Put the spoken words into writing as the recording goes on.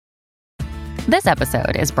This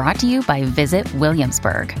episode is brought to you by Visit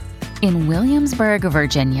Williamsburg. In Williamsburg,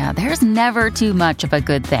 Virginia, there's never too much of a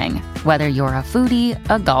good thing. Whether you're a foodie,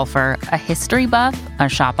 a golfer, a history buff, a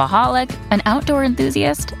shopaholic, an outdoor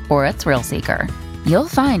enthusiast, or a thrill seeker, you'll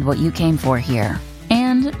find what you came for here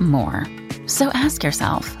and more. So ask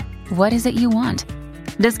yourself, what is it you want?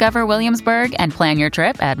 Discover Williamsburg and plan your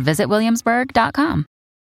trip at visitwilliamsburg.com.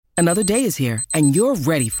 Another day is here, and you're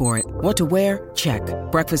ready for it. What to wear? Check.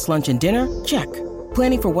 Breakfast, lunch, and dinner? Check.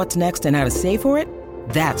 Planning for what's next and how to save for it?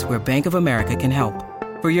 That's where Bank of America can help.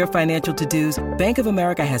 For your financial to-dos, Bank of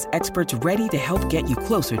America has experts ready to help get you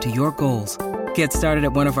closer to your goals. Get started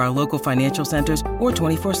at one of our local financial centers or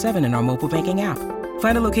 24/7 in our mobile banking app.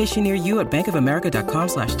 Find a location near you at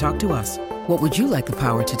bankofamerica.com/talktous. What would you like the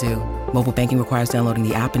power to do? Mobile banking requires downloading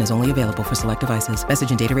the app and is only available for select devices.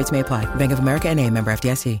 Message and data rates may apply. Bank of America N.A., member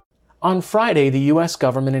FDIC. On Friday, the U.S.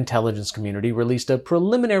 government intelligence community released a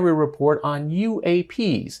preliminary report on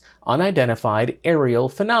UAPs, unidentified aerial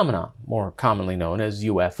phenomena, more commonly known as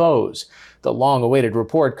UFOs. The long-awaited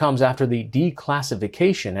report comes after the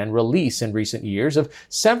declassification and release in recent years of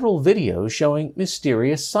several videos showing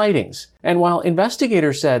mysterious sightings. And while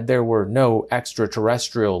investigators said there were no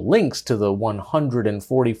extraterrestrial links to the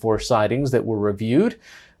 144 sightings that were reviewed,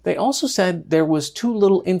 they also said there was too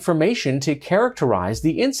little information to characterize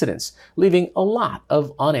the incidents, leaving a lot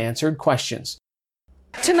of unanswered questions.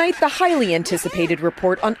 Tonight, the highly anticipated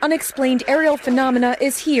report on unexplained aerial phenomena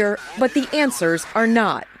is here, but the answers are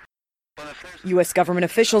not. U.S. government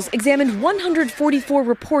officials examined 144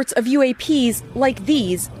 reports of UAPs like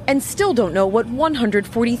these and still don't know what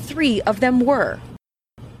 143 of them were.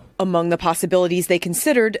 Among the possibilities they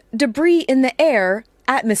considered, debris in the air,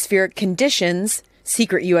 atmospheric conditions,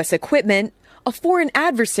 secret U.S. equipment, a foreign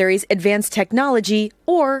adversary's advanced technology,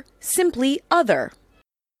 or simply other.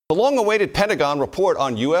 The long-awaited Pentagon report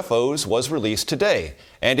on UFOs was released today,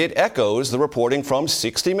 and it echoes the reporting from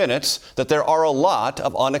 60 Minutes that there are a lot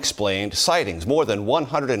of unexplained sightings, more than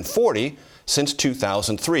 140 since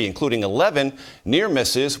 2003, including 11 near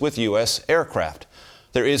misses with U.S. aircraft.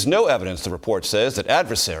 There is no evidence, the report says, that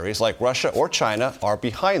adversaries like Russia or China are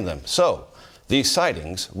behind them. So, these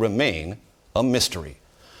sightings remain a mystery.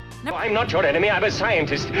 No, I'm not your enemy. I'm a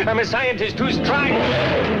scientist. I'm a scientist who's trying.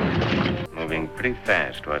 Moving pretty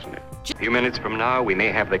fast, wasn't it? A few minutes from now, we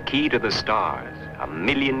may have the key to the stars.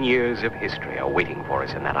 1,000,000 years of history are waiting for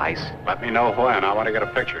us in that ice. Let me know when. I want to get a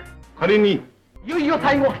picture.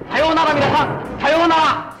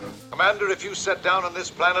 Commander, if you set down on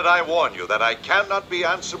this planet, I warn you that I cannot be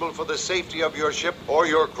answerable for the safety of your ship or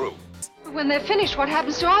your crew. When they're finished, what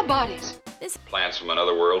happens to our bodies? Plants from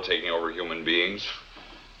another world taking over human beings.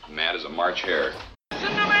 Mad as a March hare. Listen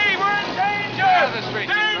to me, we're in danger! Get out of the street.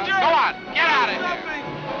 Danger! Go on, get out of here!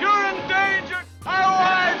 You're in danger! Our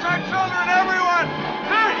wives, our children, everyone!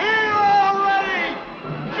 They're here already!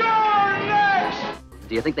 You're next!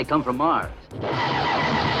 Do you think they come from Mars?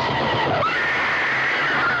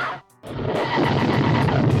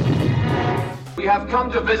 We have come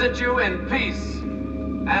to visit you in peace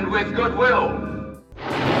and with goodwill.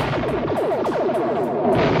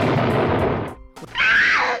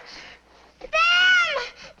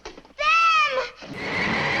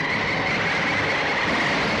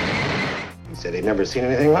 Said he'd never seen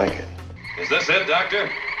anything like it. Is this it,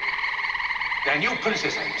 Doctor? They're new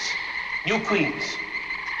princesses, new queens.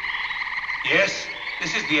 Yes,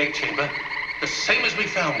 this is the egg chamber, the same as we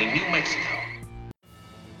found in New Mexico.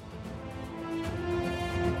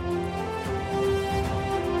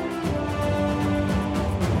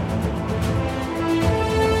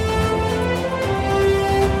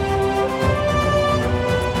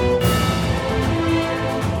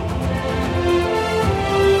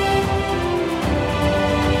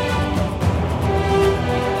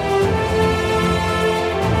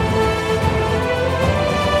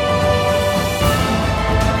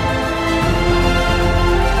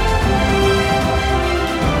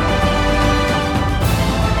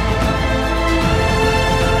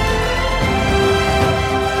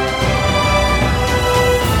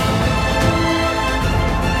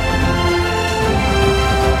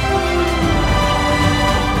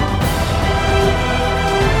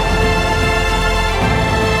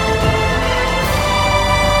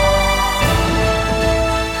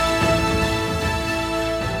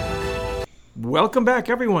 Welcome back,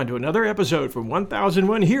 everyone, to another episode from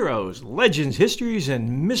 1001 Heroes, Legends, Histories,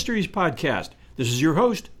 and Mysteries podcast. This is your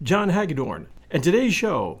host, John Hagedorn. And today's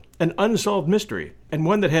show, an unsolved mystery, and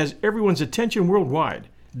one that has everyone's attention worldwide.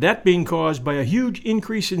 That being caused by a huge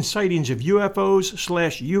increase in sightings of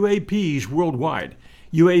UFOs/UAPs worldwide.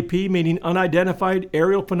 UAP meaning unidentified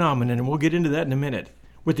aerial phenomenon, and we'll get into that in a minute.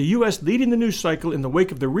 with the U.S. leading the news cycle in the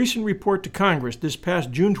wake of the recent report to Congress this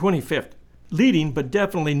past June 25th, leading but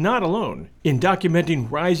definitely not alone in documenting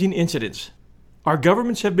rising incidents. Our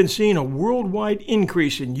governments have been seeing a worldwide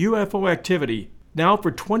increase in UFO activity now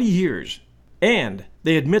for 20 years, and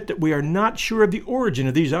they admit that we are not sure of the origin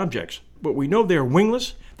of these objects, but we know they are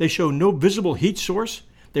wingless, they show no visible heat source,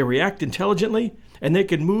 they react intelligently, and they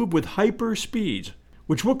can move with hyper speeds,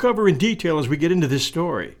 which we'll cover in detail as we get into this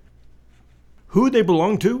story. Who they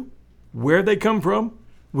belong to, where they come from,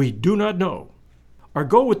 we do not know. Our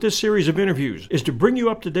goal with this series of interviews is to bring you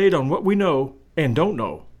up to date on what we know and don't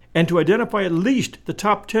know, and to identify at least the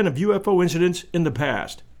top 10 of UFO incidents in the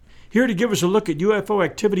past. Here to give us a look at UFO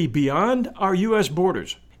activity beyond our U.S.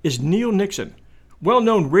 borders is Neil Nixon,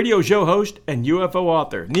 well-known radio show host and UFO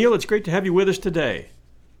author. Neil, it's great to have you with us today.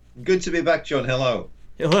 Good to be back, John. Hello.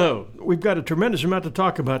 Hello. We've got a tremendous amount to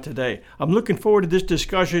talk about today. I'm looking forward to this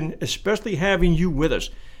discussion, especially having you with us,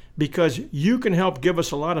 because you can help give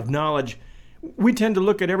us a lot of knowledge. We tend to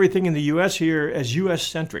look at everything in the U.S. here as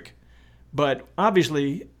U.S.-centric. But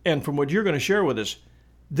obviously, and from what you're going to share with us,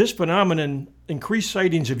 this phenomenon, increased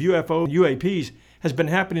sightings of UFO, UAPs, has been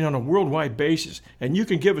happening on a worldwide basis. And you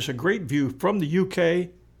can give us a great view from the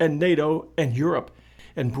UK and NATO and Europe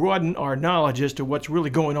and broaden our knowledge as to what's really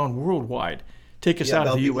going on worldwide. Take us out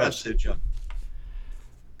of the U.S.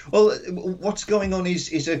 Well, what's going on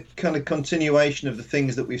is a kind of continuation of the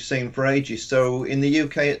things that we've seen for ages. So in the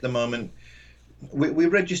UK at the moment, we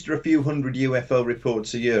register a few hundred UFO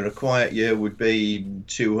reports a year. A quiet year would be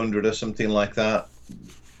 200 or something like that.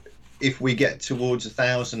 If we get towards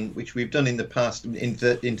 1,000, which we've done in the past,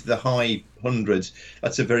 into the high hundreds,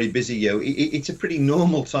 that's a very busy year. It's a pretty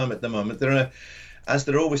normal time at the moment. There are, as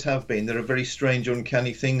there always have been, there are very strange,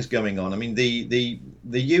 uncanny things going on. I mean, the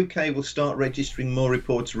UK will start registering more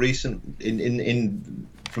reports from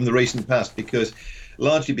the recent past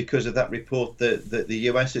largely because of that report that the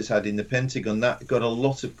US has had in the Pentagon. That got a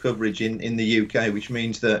lot of coverage in the UK, which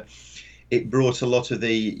means that it brought a lot of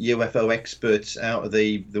the UFO experts out of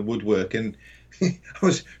the woodwork. And I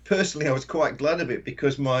was quite glad of it,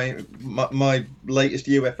 because my latest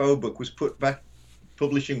UFO book was put back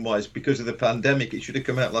publishing-wise because of the pandemic. It should have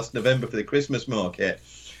come out last November for the Christmas market.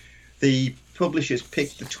 The publishers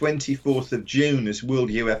picked the 24th of June as World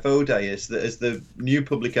UFO Day as the new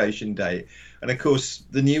publication date. And of course,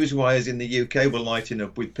 the news wires in the UK were lighting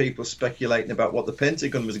up with people speculating about what the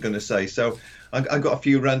Pentagon was going to say. So I got a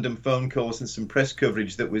few random phone calls and some press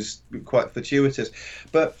coverage that was quite fortuitous.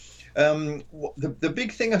 But the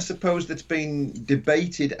big thing, I suppose, that's been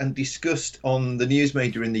debated and discussed on the news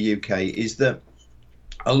media in the UK is that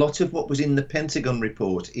a lot of what was in the Pentagon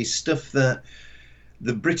report is stuff that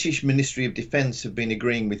the British Ministry of Defence have been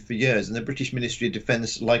agreeing with for years. And the British Ministry of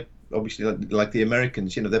Defence, like the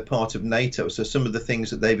Americans, they're part of NATO. So some of the things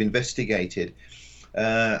that they've investigated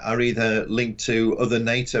are either linked to other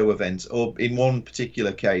NATO events, or in one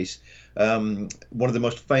particular case, one of the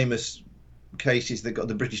most famous cases that got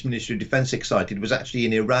the British Ministry of Defence excited was actually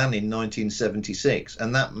in Iran in 1976.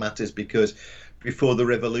 And that matters because before the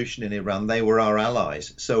revolution in Iran, they were our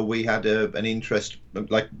allies. So we had an interest,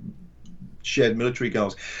 like shared military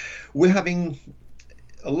goals. We're having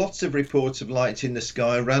lots of reports of lights in the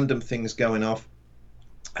sky, random things going off.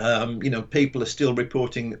 People are still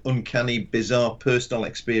reporting uncanny, bizarre personal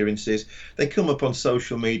experiences. They come up on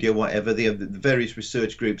social media, whatever. The various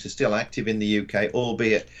research groups are still active in the UK,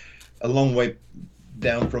 albeit a long way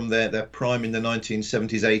down from their prime in the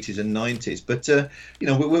 1970s, 80s and 90s. But,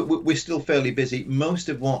 we're still fairly busy. Most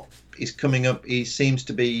of what is coming up seems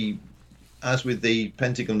to be, as with the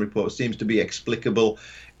Pentagon report, seems to be explicable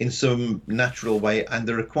in some natural way. And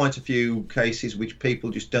there are quite a few cases which people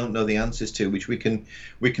just don't know the answers to, which we can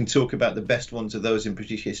talk about. The best ones of those in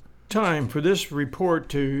British history. Time for this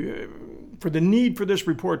report for the need for this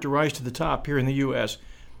report to rise to the top here in the U.S.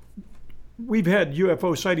 We've had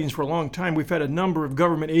UFO sightings for a long time. We've had a number of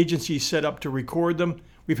government agencies set up to record them.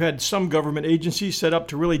 We've had some government agencies set up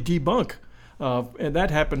to really debunk, and that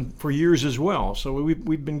happened for years as well. So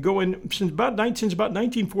we've been going since about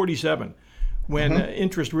 1947, when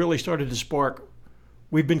interest really started to spark.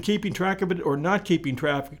 We've been keeping track of it or not keeping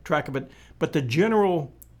track of it, but the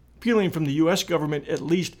general feeling from the U.S. government, at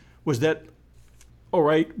least, was that, all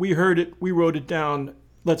right, we heard it, we wrote it down,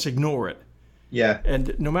 let's ignore it. Yeah.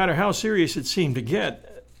 And no matter how serious it seemed to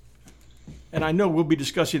get, and I know we'll be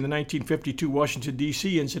discussing the 1952 Washington,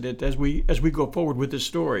 D.C. incident as we go forward with this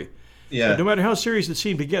story. Yeah. But no matter how serious it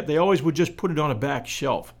seemed to get, they always would just put it on a back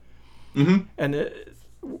shelf. Mm-hmm. And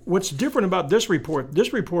what's different about this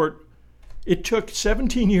report, it took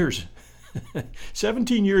 17 years.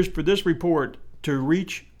 17 years for this report to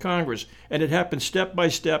reach Congress. And it happened step by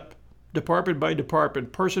step, department by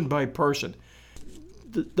department, person by person.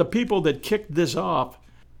 The people that kicked this off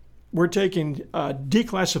were taking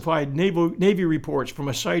declassified Navy reports from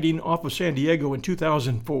a sighting off of San Diego in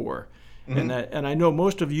 2004. Mm-hmm. And I know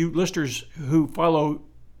most of you listeners who follow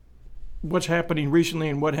what's happening recently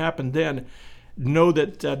and what happened then know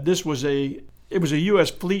that this was a U.S.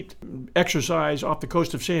 fleet exercise off the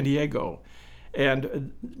coast of San Diego.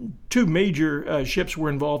 And two major ships were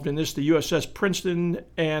involved in this, the USS Princeton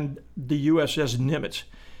and the USS Nimitz.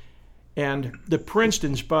 And the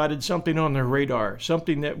Princeton spotted something on their radar,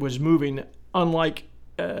 something that was moving unlike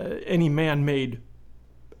any man-made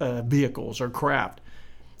vehicles or craft.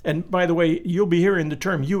 And by the way, you'll be hearing the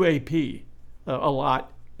term UAP a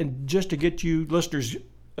lot. And just to get you listeners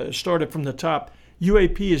started from the top,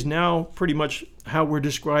 UAP is now pretty much how we're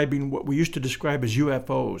describing what we used to describe as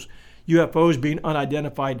UFOs. UFOs being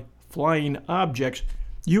unidentified flying objects,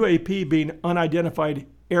 UAP being unidentified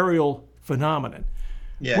aerial phenomenon.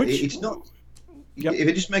 Yeah, it's not. Yep. If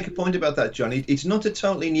I just make a point about that, John, it's not a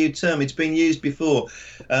totally new term. It's been used before.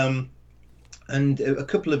 And a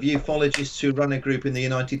couple of ufologists who ran a group in the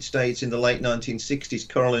United States in the late 1960s,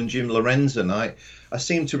 Carl and Jim Lorenzen, I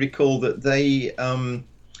seem to recall that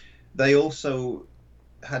they also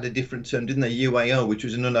had a different term, didn't they? UAO, which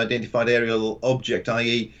was an unidentified aerial object,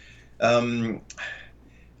 i.e.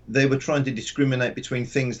 They were trying to discriminate between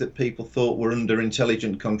things that people thought were under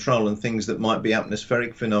intelligent control and things that might be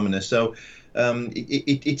atmospheric phenomena. So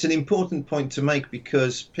it's an important point to make,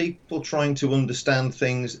 because people trying to understand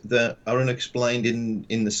things that are unexplained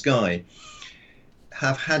in the sky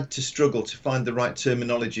have had to struggle to find the right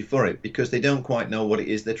terminology for it, because they don't quite know what it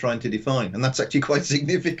is they're trying to define. And that's actually quite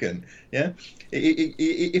significant. Yeah.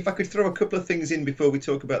 If I could throw a couple of things in before we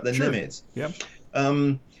talk about the Nimitz. Yeah.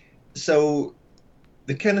 So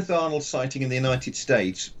the Kenneth Arnold sighting in the United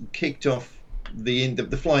States kicked off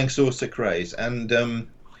the flying saucer craze. And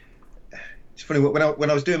it's funny, when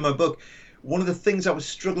I was doing my book, one of the things I was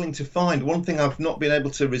struggling to find, one thing I've not been able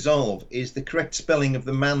to resolve, is the correct spelling of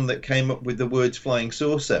the man that came up with the words flying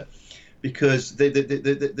saucer. Because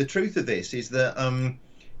the truth of this is that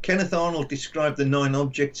Kenneth Arnold described the 9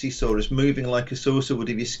 objects he saw as moving like a saucer would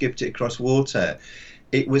if you skipped it across water.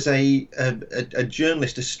 It was a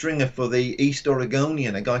journalist, a stringer for the East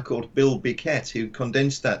Oregonian, a guy called Bill Biquette, who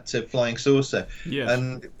condensed that to flying saucer. Yes.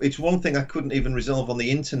 And it's one thing I couldn't even resolve on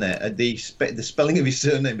the internet, the spelling of his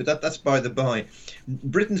surname, but that's by the by.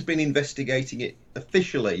 Britain's been investigating it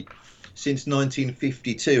officially since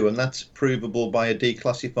 1952, and that's provable by a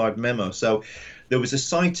declassified memo. So there was a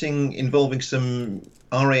sighting involving some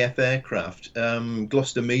RAF aircraft,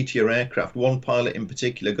 Gloucester Meteor aircraft. One pilot in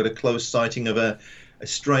particular got a close sighting of a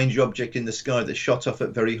strange object in the sky that shot off at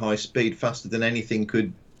very high speed, faster than anything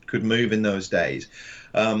could move in those days.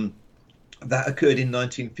 That occurred in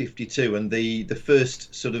 1952, and the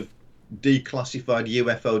first sort of declassified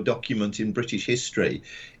UFO document in British history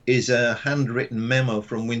is a handwritten memo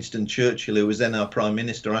from Winston Churchill, who was then our Prime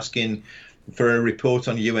Minister, asking for a report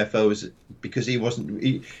on UFOs, because he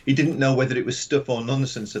didn't know whether it was stuff or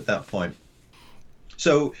nonsense at that point.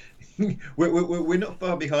 So we're not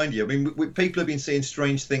far behind you. I mean, people have been seeing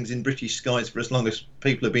strange things in British skies for as long as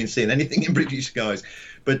people have been seeing anything in British skies.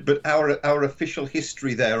 But our official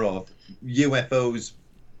history thereof, UFOs,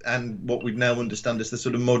 and what we now understand as the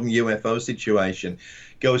sort of modern UFO situation,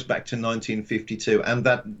 goes back to 1952, and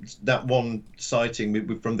that one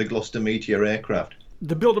sighting from the Gloucester Meteor aircraft.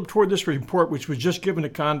 The build-up toward this report, which was just given to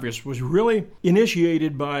Congress, was really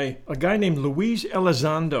initiated by a guy named Luis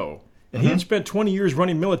Elizondo. And he had spent 20 years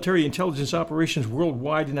running military intelligence operations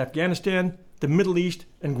worldwide in Afghanistan, the Middle East,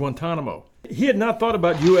 and Guantanamo. He had not thought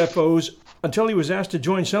about UFOs until he was asked to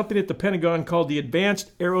join something at the Pentagon called the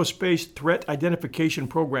Advanced Aerospace Threat Identification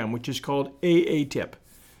Program, which is called AATIP.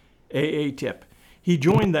 AATIP. He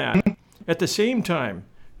joined that. At the same time,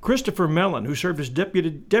 Christopher Mellon, who served as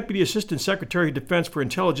Deputy Assistant Secretary of Defense for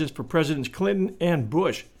Intelligence for Presidents Clinton and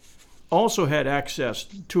Bush, also had access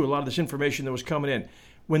to a lot of this information that was coming in.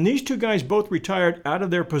 When these two guys both retired out of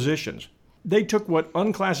their positions, they took what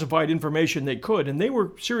unclassified information they could, and they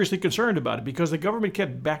were seriously concerned about it because the government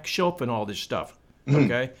kept back shelving all this stuff,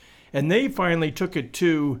 okay? And they finally took it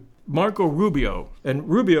to Marco Rubio. And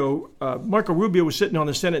Marco Rubio was sitting on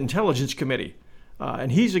the Senate Intelligence Committee,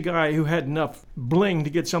 and he's a guy who had enough bling to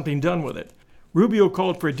get something done with it. Rubio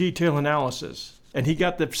called for a detailed analysis, and he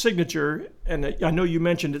got the signature, and I know you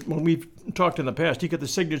mentioned it when we've talked in the past, he got the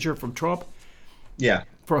signature from Trump. Yeah.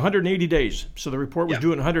 For 180 days. So the report was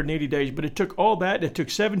due in 180 days, but it took all that. It took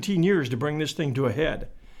 17 years to bring this thing to a head.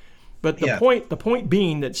 But the point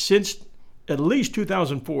being that since at least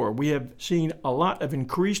 2004, we have seen a lot of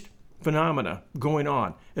increased phenomena going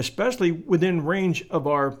on, especially within range of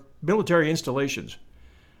our military installations,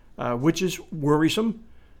 which is worrisome,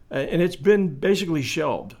 and it's been basically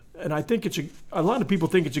shelved. And I think a lot of people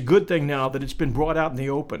think it's a good thing now that it's been brought out in the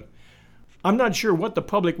open. I'm not sure what the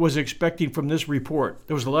public was expecting from this report.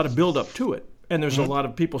 There was a lot of buildup to it, and there's a lot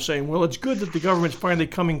of people saying, well, it's good that the government's finally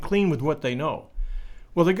coming clean with what they know.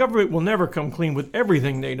 Well, the government will never come clean with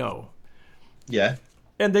everything they know. Yeah.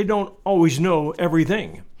 And they don't always know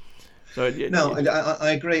everything. So I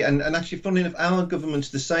agree. And actually, funnily enough, our government's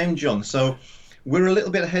the same, John. So we're a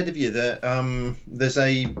little bit ahead of you there. There's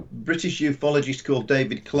a British ufologist called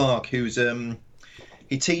David Clarke who's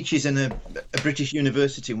he teaches in a British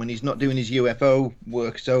university when he's not doing his UFO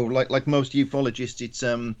work. So like most ufologists,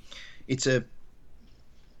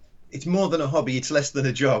 it's more than a hobby. It's less than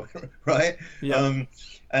a job, right? Yeah.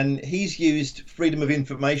 And he's used freedom of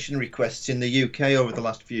information requests in the UK over the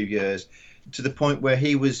last few years to the point where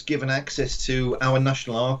he was given access to our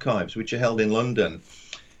national archives, which are held in London.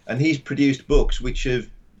 And he's produced books which have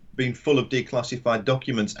been full of declassified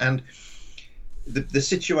documents. And the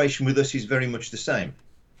situation with us is very much the same.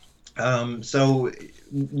 So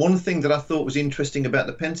one thing that I thought was interesting about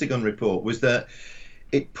the Pentagon report was that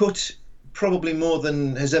it put, probably more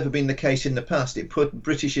than has ever been the case in the past, it put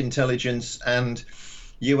British intelligence and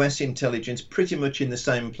US intelligence pretty much in the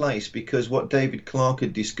same place, because what David Clarke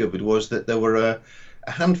had discovered was that there were a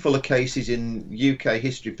handful of cases in UK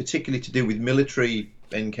history, particularly to do with military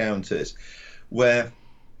encounters, where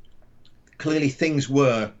clearly things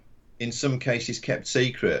were in some cases kept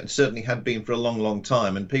secret, and certainly had been for a long, long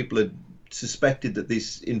time, and people had suspected that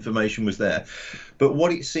this information was there. But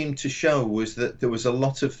what it seemed to show was that there was a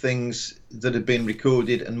lot of things that had been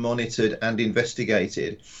recorded and monitored and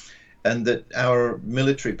investigated, and that our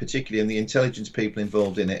military, particularly, and the intelligence people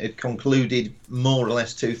involved in it, had concluded more or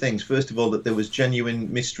less two things. First of all, that there was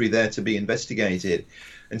genuine mystery there to be investigated,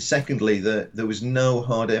 and secondly, that there was no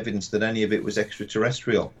hard evidence that any of it was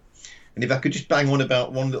extraterrestrial. And if I could just bang on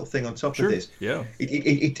about one little thing on top of this, yeah,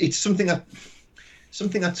 it's something I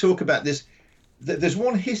talk about. There's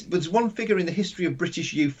one figure in the history of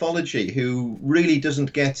British ufology who really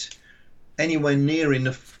doesn't get anywhere near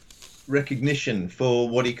enough recognition for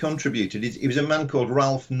what he contributed. He was a man called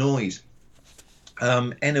Ralph Noyes,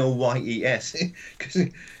 Noyes. Because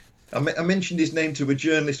I mentioned his name to a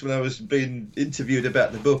journalist when I was being interviewed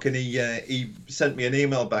about the book, and he sent me an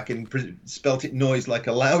email back and spelt it noise like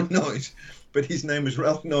a loud noise, but his name was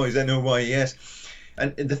Ralph Noyes, Noyes.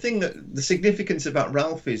 And the significance about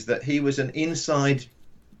Ralph is that he was he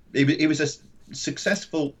was a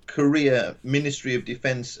successful career Ministry of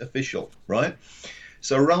Defence official, right?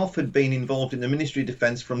 So Ralph had been involved in the Ministry of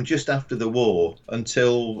Defence from just after the war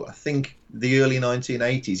until, I think, the early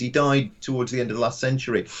 1980s. He died towards the end of the last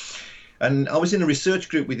century. And I was in a research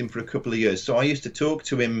group with him for a couple of years, so I used to talk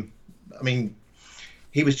to him. I mean,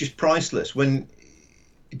 he was just priceless. When,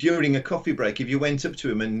 during a coffee break, if you went up to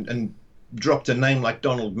him and dropped a name like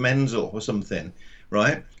Donald Menzel or something,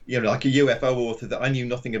 right? You know, like a UFO author that I knew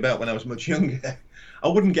nothing about when I was much younger, I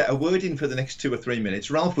wouldn't get a word in for the next 2 or 3 minutes.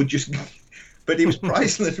 Ralph would just... But he was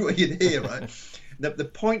priceless what you'd hear, right? The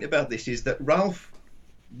point about this is that Ralph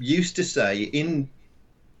used to say in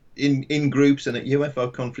groups and at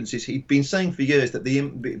UFO conferences, he'd been saying for years that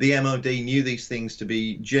the MOD knew these things to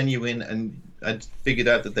be genuine and had figured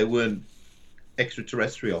out that they weren't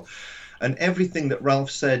extraterrestrial. And everything that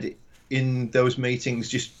Ralph said in those meetings,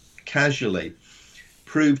 just casually,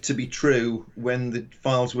 proved to be true when the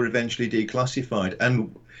files were eventually declassified.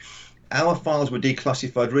 And our files were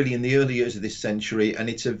declassified really in the early years of this century, and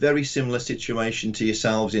it's a very similar situation to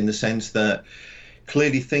yourselves in the sense that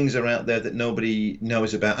clearly things are out there that nobody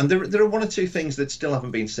knows about. And there are one or two things that still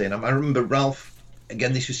haven't been seen. I remember Ralph,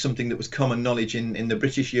 again, this was something that was common knowledge in the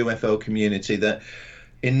British UFO community, that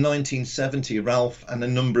in 1970, Ralph and a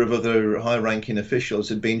number of other high-ranking officials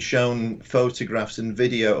had been shown photographs and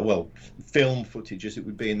film footage, as it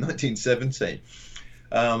would be in 1970,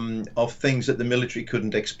 of things that the military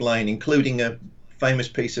couldn't explain, including a famous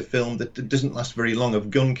piece of film that doesn't last very long,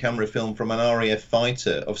 of gun camera film from an RAF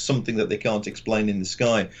fighter of something that they can't explain in the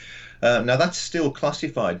sky. Now that's still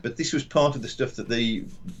classified, but this was part of the stuff that the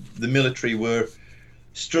military were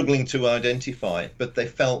struggling to identify, but they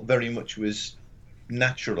felt very much was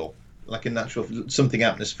natural, like a natural, something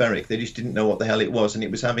atmospheric. They just didn't know what the hell it was, and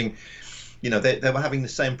it was having... You know, they were having the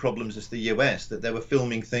same problems as the US, that they were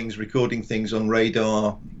filming things, recording things on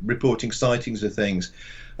radar, reporting sightings of things.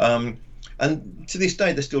 And to this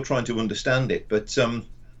day, they're still trying to understand it. But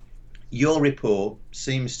your report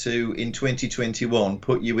seems to, in 2021,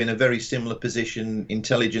 put you in a very similar position,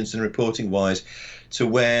 intelligence and reporting wise, to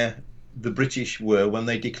where the British were when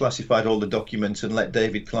they declassified all the documents and let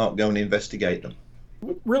David Clarke go and investigate them.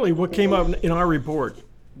 Really, what came out in our report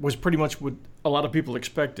was pretty much what a lot of people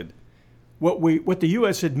expected. What the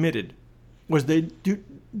U.S. admitted was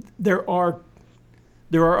there are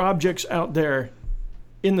objects out there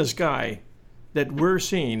in the sky that we're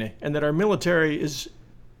seeing and that our military is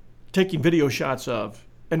taking video shots of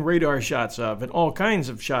and radar shots of and all kinds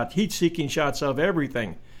of shots, heat-seeking shots of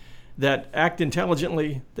everything, that act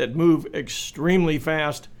intelligently, that move extremely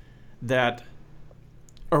fast, that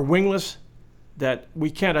are wingless, that we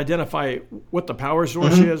can't identify what the power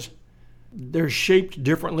source is. They're shaped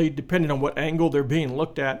differently depending on what angle they're being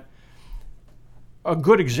looked at. A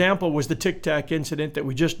good example was the Tic Tac incident that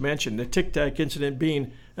we just mentioned. The Tic Tac incident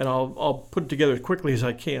being, and I'll put it together as quickly as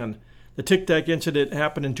I can. The Tic Tac incident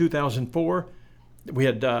happened in 2004. We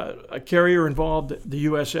had a carrier involved, the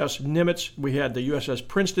USS Nimitz. We had the USS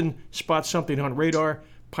Princeton spot something on radar.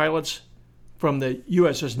 Pilots from the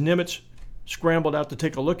USS Nimitz scrambled out to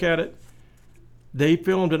take a look at it. They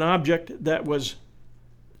filmed an object that was,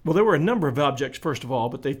 well, there were a number of objects, first of all,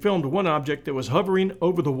 but they filmed one object that was hovering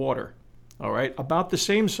over the water, all right, about the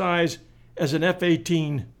same size as an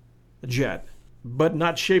F-18 jet, but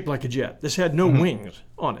not shaped like a jet. This had no wings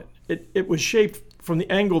on it. It was shaped from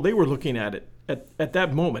the angle they were looking at it at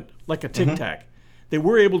that moment, like a tic-tac. They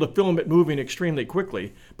were able to film it moving extremely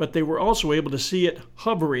quickly, but they were also able to see it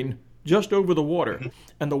hovering just over the water,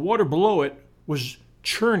 and the water below it was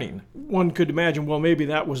churning. One could imagine, well, maybe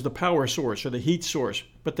that was the power source or the heat source,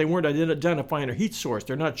 but they weren't identifying a heat source.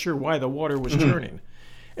 They're not sure why the water was churning.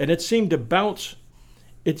 And it seemed to bounce.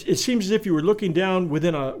 It seems as if you were looking down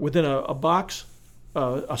within a box,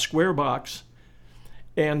 a square box,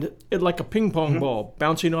 and it like a ping pong ball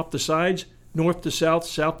bouncing off the sides, north to south,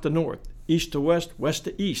 south to north, east to west, west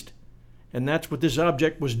to east. And that's what this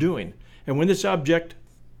object was doing. And when this object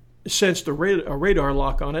sensed a radar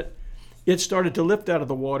lock on it, it started to lift out of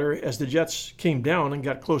the water as the jets came down and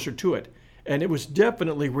got closer to it. And it was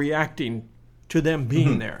definitely reacting to them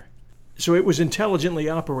being there. So it was intelligently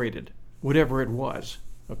operated, whatever it was.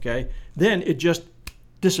 Okay? Then it just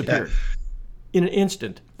disappeared in an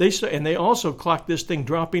instant. They also clocked this thing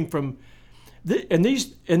dropping from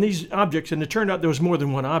these objects, and it turned out there was more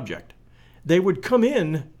than one object. They would come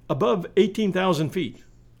in above 18,000 feet,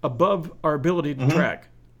 above our ability to track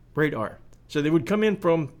radar. So they would come in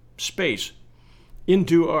from space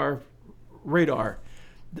into our radar.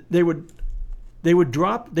 They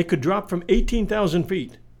could drop from 18,000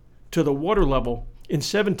 feet to the water level in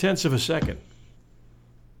 0.7 of a second.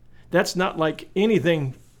 That's not like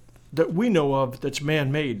anything that we know of that's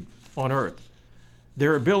man-made on Earth.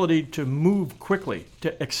 Their ability to move quickly,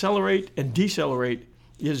 to accelerate and decelerate,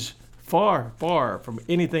 is far, far from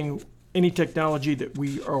any technology that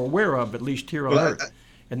we are aware of, at least here on Earth.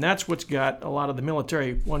 And that's what's got a lot of the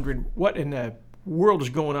military wondering what in the world is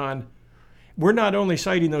going on. We're not only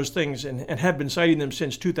citing those things and have been citing them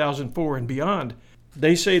since 2004 and beyond.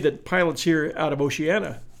 They say that pilots here out of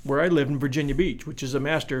Oceana, where I live in Virginia Beach, which is a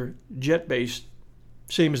master jet base,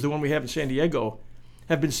 same as the one we have in San Diego,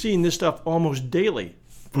 have been seeing this stuff almost daily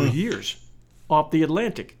for years off the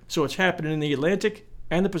Atlantic. So it's happening in the Atlantic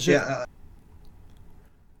and the Pacific. Yeah.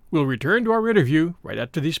 We'll return to our interview right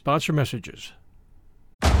after these sponsor messages.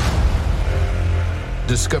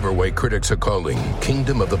 Discover why critics are calling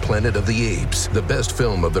Kingdom of the Planet of the Apes the best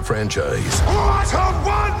film of the franchise. What a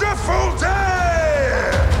wonderful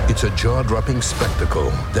day! It's a jaw-dropping spectacle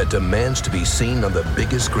that demands to be seen on the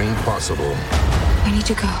biggest screen possible. I need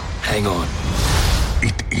to go. Hang on.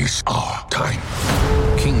 It is our time.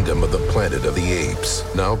 Kingdom of the Planet of the Apes.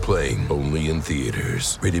 Now playing only in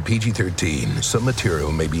theaters. Rated PG-13. Some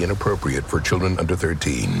material may be inappropriate for children under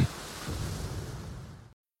 13.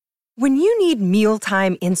 When you need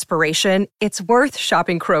mealtime inspiration, it's worth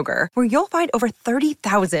shopping Kroger, where you'll find over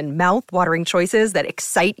 30,000 mouth-watering choices that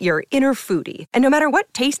excite your inner foodie. And no matter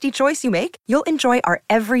what tasty choice you make, you'll enjoy our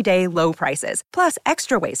everyday low prices, plus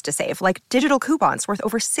extra ways to save, like digital coupons worth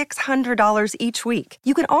over $600 each week.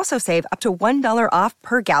 You can also save up to $1 off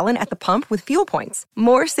per gallon at the pump with fuel points.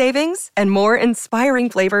 More savings and more inspiring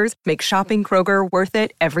flavors make shopping Kroger worth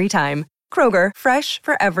it every time. Kroger, fresh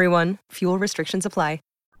for everyone. Fuel restrictions apply.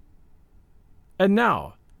 And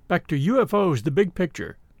now, back to UFOs, the Big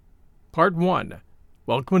Picture. Part 1.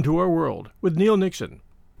 Welcome to our world with Neil Nixon.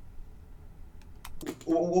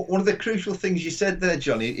 One of the crucial things you said there,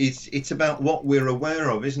 Johnny, is it's about what we're aware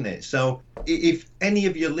of, isn't it? So if any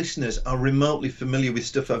of your listeners are remotely familiar with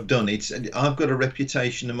stuff I've done, I've got a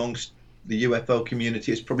reputation amongst the UFO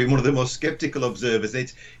community is probably one of the most skeptical observers.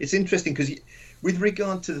 It's interesting because with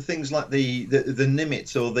regard to the things like the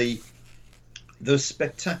Nimitz or those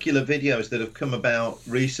spectacular videos that have come about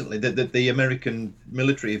recently, that the American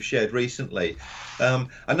military have shared recently,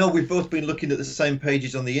 I know we've both been looking at the same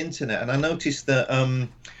pages on the internet, and I noticed that on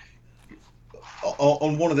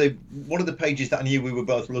one of the pages that I knew we were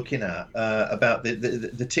both looking at about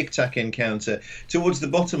the Tic Tac encounter, towards the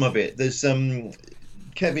bottom of it, there's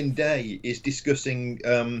Kevin Day is discussing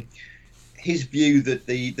his view that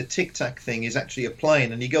the Tic Tac thing is actually a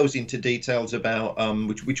plane, and he goes into details about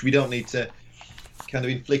which we don't need to kind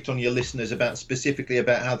of inflict on your listeners about, specifically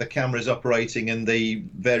about how the camera is operating and the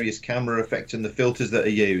various camera effects and the filters that are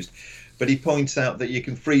used. But he points out that you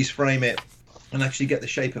can freeze frame it and actually get the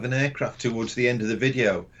shape of an aircraft towards the end of the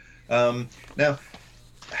video. Now,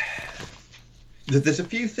 there's a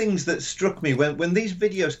few things that struck me when these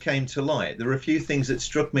videos came to light. There were a few things that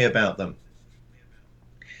struck me about them.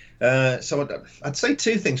 So I'd say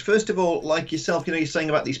two things. First of all, like yourself, you're saying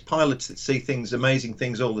about these pilots that see things, amazing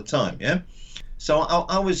things all the time, yeah? So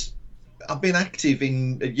I've been active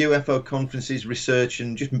in UFO conferences, research,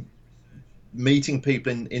 and just meeting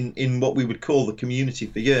people in what we would call the community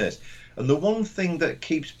for years. And the one thing that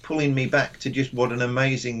keeps pulling me back to just what an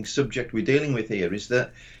amazing subject we're dealing with here is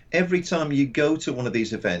that every time you go to one of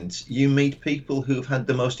these events, you meet people who've had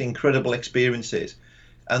the most incredible experiences,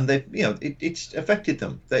 and it's affected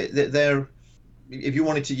them. They're, if you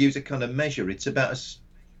wanted to use a kind of measure, it's about as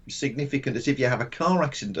significant as if you have a car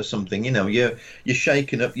accident or something. You're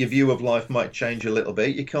shaken up, your view of life might change a little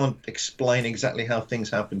bit, you can't explain exactly how things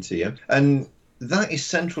happen to you, and that is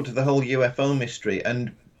central to the whole UFO mystery.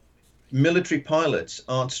 And military pilots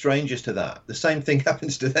aren't strangers to that. The same thing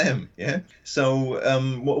happens to them, yeah? So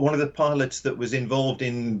one of the pilots that was involved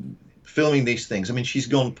in filming these things, I mean, she's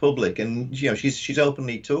gone public, and she's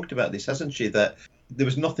openly talked about this, hasn't she, that there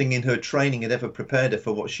was nothing in her training that ever prepared her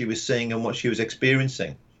for what she was seeing and what she was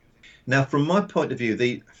experiencing. Now, from my point of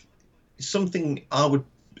view,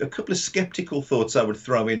 a couple of skeptical thoughts I would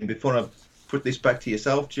throw in before I put this back to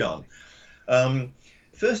yourself, John.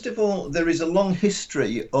 First of all, there is a long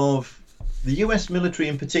history of the US military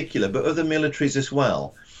in particular, but other militaries as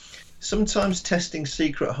well, sometimes testing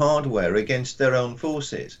secret hardware against their own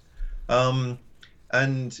forces. And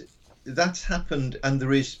that's happened, and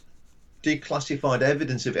there is declassified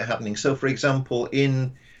evidence of it happening. So, for example,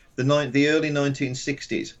 in the early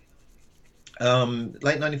 1960s,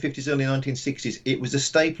 late 1950s, early 1960s, it was a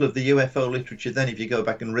staple of the UFO literature then, if you go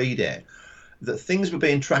back and read it, that things were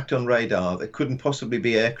being tracked on radar that couldn't possibly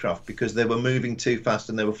be aircraft because they were moving too fast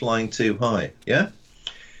and they were flying too high. Yeah,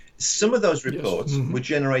 some of those reports were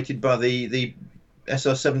generated by the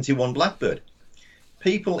SR-71 Blackbird.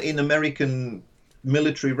 People in American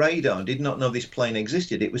military radar did not know this plane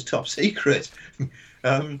existed. It was top secret.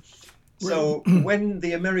 So when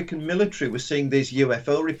the American military was seeing these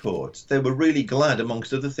UFO reports, they were really glad,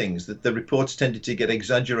 amongst other things, that the reports tended to get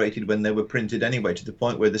exaggerated when they were printed anyway, to the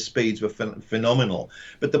point where the speeds were phenomenal.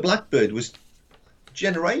 But the Blackbird was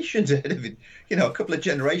generations ahead of it, a couple of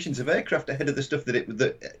generations of aircraft ahead of the stuff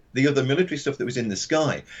the other military stuff that was in the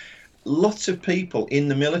sky. Lots of people in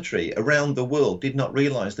the military around the world did not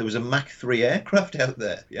realize there was a Mach 3 aircraft out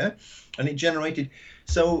there, yeah? And it generated...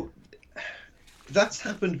 So that's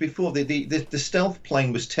happened before. The stealth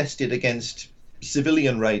plane was tested against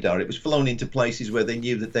civilian radar. It was flown into places where they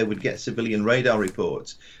knew that they would get civilian radar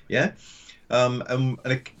reports, yeah? And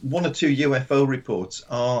one or two UFO reports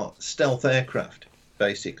are stealth aircraft,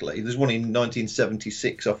 basically. There's one in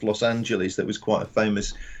 1976 off Los Angeles that was quite a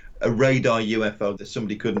famous radar UFO that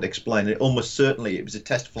somebody couldn't explain. And almost certainly it was a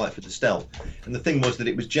test flight for the stealth. And the thing was that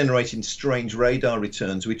it was generating strange radar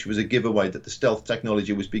returns, which was a giveaway that the stealth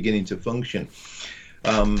technology was beginning to function.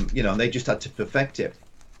 And they just had to perfect it.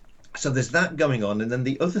 So there's that going on. And then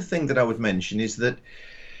the other thing that I would mention is that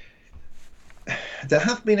there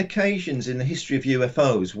have been occasions in the history of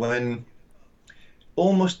UFOs when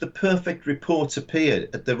almost the perfect reports appeared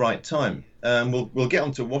at the right time. We'll get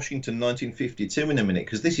on to Washington 1952 in a minute,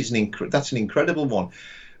 because this is that's an incredible one.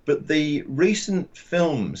 But the recent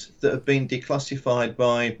films that have been declassified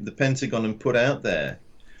by the Pentagon and put out there,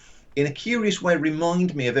 in a curious way,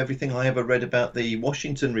 remind me of everything I ever read about the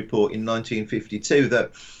Washington report in 1952,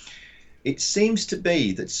 that it seems to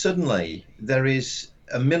be that suddenly there is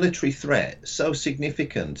a military threat so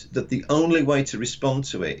significant that the only way to respond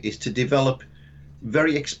to it is to develop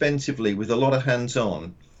very expensively, with a lot of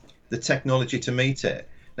hands-on, the technology to meet it.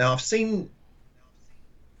 Now, I've seen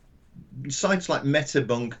sites like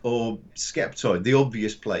Metabunk or Skeptoid, the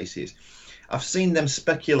obvious places. I've seen them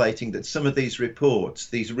speculating that some of these reports,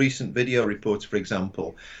 these recent video reports, for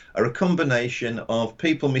example, are a combination of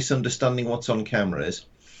people misunderstanding what's on cameras.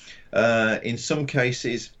 In some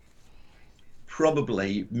cases,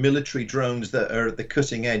 probably military drones that are at the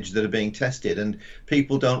cutting edge that are being tested, and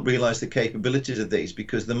people don't realize the capabilities of these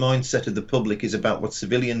because the mindset of the public is about what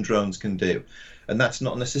civilian drones can do, and that's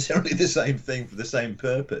not necessarily the same thing for the same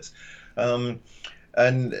purpose.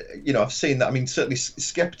 And, you know, I've seen that. I mean, certainly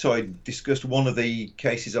Skeptoid discussed one of the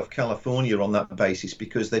cases of California on that basis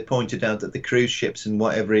because they pointed out that the cruise ships and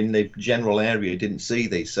whatever in the general area didn't see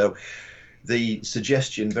these. So the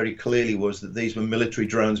suggestion very clearly was that these were military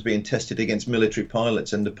drones being tested against military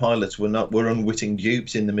pilots, and the pilots were unwitting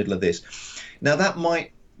dupes in the middle of this. Now, that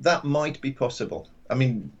might be possible. I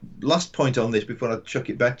mean, last point on this before I chuck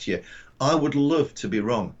it back to you, I would love to be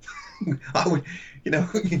wrong. I would, you know,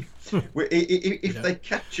 if they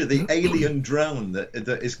capture the alien drone that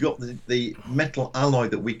has got the metal alloy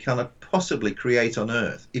that we cannot possibly create on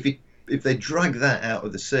Earth, if they drag that out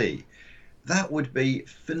of the sea, that would be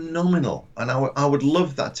phenomenal, and I would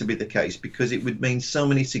love that to be the case because it would mean so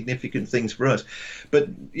many significant things for us. But,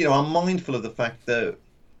 you know, I'm mindful of the fact that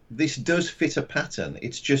this does fit a pattern.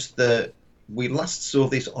 It's just that we last saw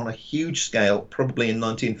this on a huge scale probably in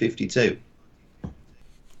 1952.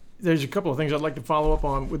 There's a couple of things I'd like to follow up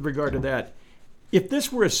on with regard to that. If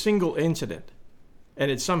this were a single incident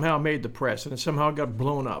and it somehow made the press and it somehow got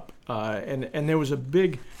blown up and there was a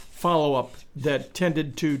big follow-up that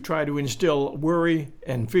tended to try to instill worry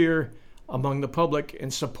and fear among the public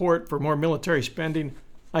and support for more military spending,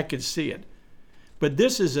 I could see it. But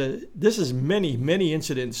this is many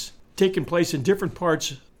incidents taking place in different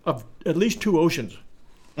parts of at least two oceans.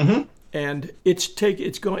 Mm-hmm. And it's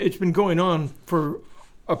been going on for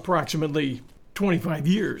approximately 25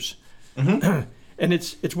 years. Mm-hmm. And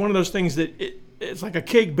it's one of those things that it's like a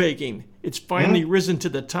cake baking. It's finally risen to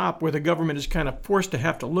the top where the government is kind of forced to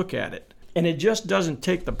have to look at it. And it just doesn't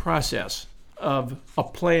take the process of a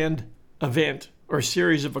planned event or a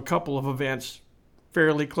series of a couple of events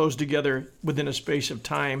fairly close together within a space of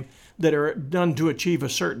time that are done to achieve a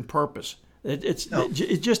certain purpose.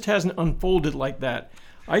 It just hasn't unfolded like that.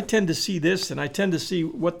 I tend to see this, and I tend to see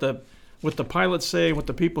what the pilots say, what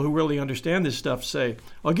the people who really understand this stuff say.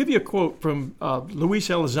 I'll give you a quote from Luis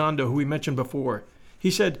Elizondo, who we mentioned before. He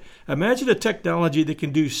said, "Imagine a technology that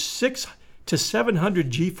can do 600 to 700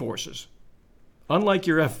 G-forces, unlike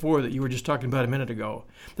your F-4 that you were just talking about a minute ago,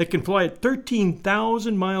 that can fly at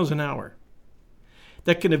 13,000 miles an hour,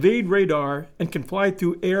 that can evade radar and can fly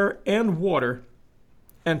through air and water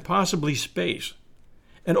and possibly space.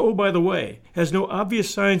 And oh, by the way, has no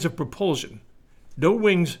obvious signs of propulsion, no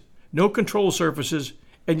wings, no control surfaces,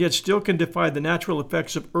 and yet still can defy the natural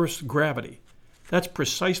effects of Earth's gravity. That's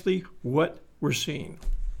precisely what we're seeing."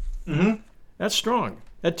 Mm-hmm. That's strong.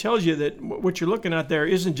 That tells you that what you're looking at there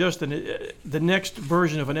isn't just the next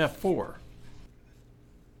version of an F-4.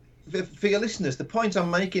 For your listeners, the point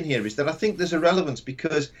I'm making here is that I think there's a relevance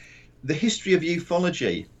because the history of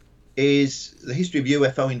ufology the history of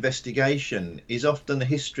UFO investigation is often the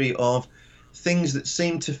history of things that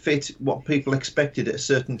seem to fit what people expected at a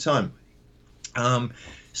certain time.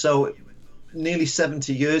 So nearly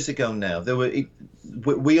 70 years ago now,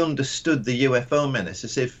 we understood the UFO menace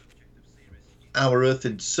as if our Earth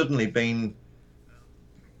had suddenly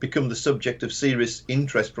become the subject of serious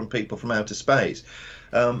interest from people from outer space,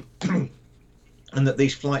 and that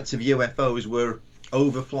these flights of UFOs were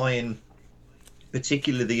overflying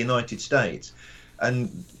particularly the United States,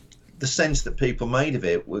 and the sense that people made of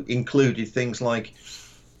it included things like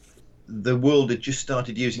the world had just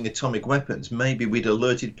started using atomic weapons. Maybe we'd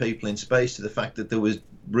alerted people in space to the fact that there was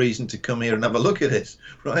reason to come here and have a look at this,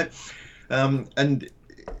 right? And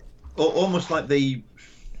almost like the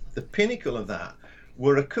pinnacle of that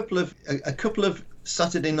were a couple of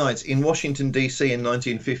Saturday nights in Washington D.C. in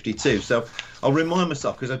 1952. So I'll remind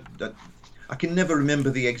myself because I can never remember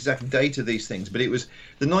the exact date of these things, but it was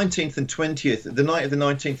the 19th and 20th, the night of the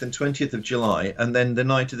 19th and 20th of July, and then the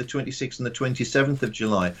night of the 26th and the 27th of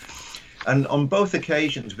July. And on both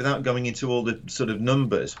occasions, without going into all the sort of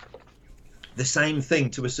numbers, the same thing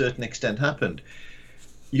to a certain extent happened.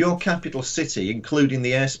 Your capital city, including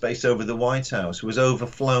the airspace over the White House, was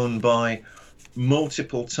overflown by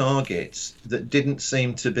multiple targets that didn't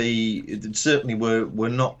seem to be, that certainly were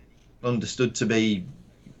not understood to be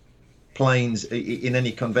planes in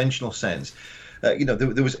any conventional sense.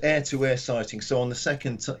 There was air-to-air sightings. So on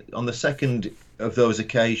the second of those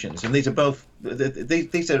occasions, and these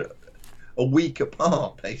are a week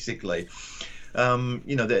apart, basically.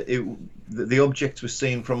 The object was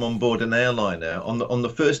seen from on board an airliner. On the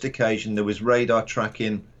first occasion, there was radar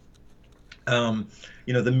tracking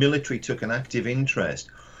The military took an active interest.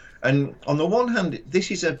 And on the one hand,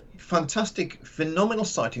 this is a fantastic, phenomenal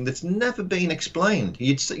sighting that's never been explained.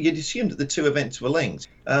 You'd assume that the two events were linked.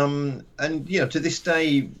 And to this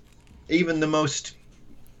day, even the most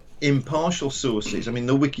impartial sources, I mean,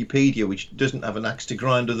 the Wikipedia, which doesn't have an axe to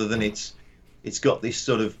grind other than it's got this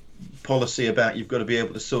sort of policy about you've got to be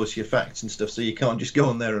able to source your facts and stuff, so you can't just go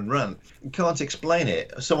on there and rant. You can't explain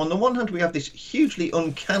it. So on the one hand, we have this hugely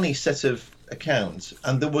uncanny set of accounts,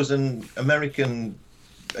 and there was an American,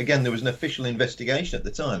 again, there was an official investigation at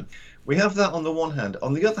the time. We have that on the one hand.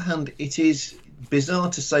 On the other hand, it is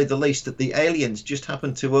bizarre to say the least that the aliens just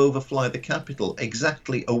happened to overfly the capital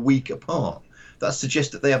exactly a week apart. That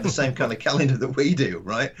suggests that they have the same kind of calendar that we do,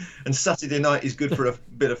 right? And Saturday night is good for a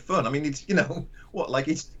bit of fun. I mean, it's,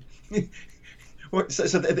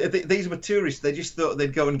 so these were tourists. They just thought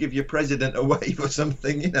they'd go and give your president a wave or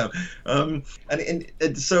something, and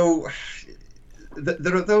so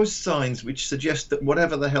there are those signs which suggest that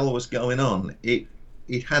whatever the hell was going on, it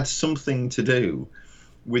had something to do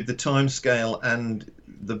with the timescale and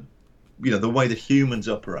the way that humans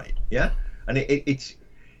operate. Yeah, and it's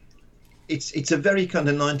a very kind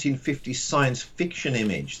of 1950s science fiction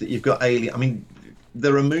image that you've got alien. I mean,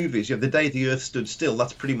 there are movies. You have The Day the Earth Stood Still.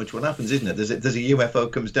 That's pretty much what happens, isn't it? There's a UFO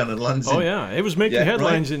comes down and lands. Oh yeah, it was making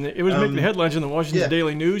headlines, right? It was making headlines in the Washington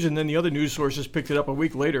Daily News, and then the other news sources picked it up a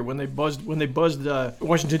week later when they buzzed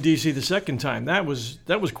Washington D.C. the second time. That was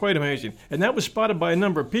quite amazing, and that was spotted by a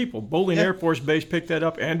number of people. Bolling Air Force Base picked that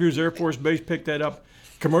up. Andrews Air Force Base picked that up.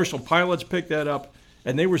 Commercial pilots picked that up,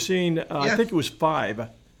 and they were seeing. I think it was 5.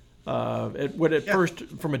 What at first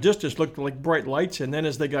from a distance looked like bright lights, and then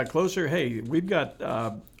as they got closer, hey, we've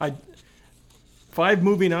got 5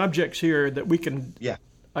 moving objects here that we can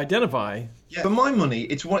identify. For my money,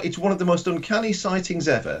 it's one of the most uncanny sightings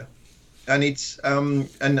ever, and it's and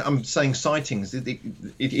I'm saying sightings.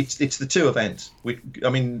 It's the two events.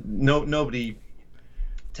 Nobody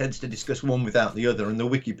tends to discuss one without the other, and the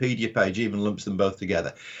Wikipedia page even lumps them both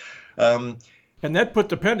together. And that brought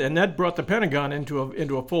the Pentagon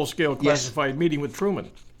into a full-scale classified meeting with Truman,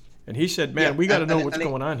 and he said, "Man, we got to know what's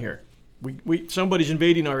going on here. We somebody's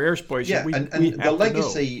invading our airspace." Yeah, and the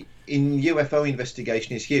legacy in UFO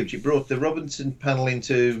investigation is huge. It brought the Robinson panel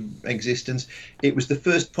into existence. It was the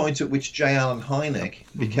first point at which J. Allen Hynek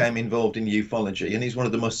became involved in ufology, and he's one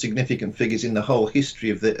of the most significant figures in the whole history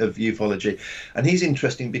of ufology. And he's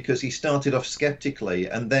interesting because he started off skeptically,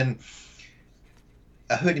 and then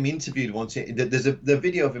I heard him interviewed once. There's the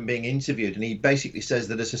video of him being interviewed, and he basically says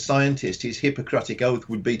that as a scientist, his Hippocratic oath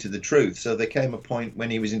would be to the truth. So there came a point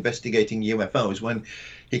when he was investigating UFOs when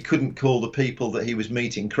he couldn't call the people that he was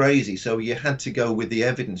meeting crazy. So you had to go with the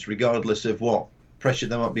evidence, regardless of what pressure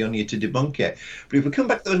there might be on you to debunk it. But if we come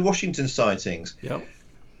back to those Washington sightings,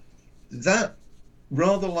 that,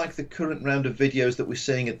 rather like the current round of videos that we're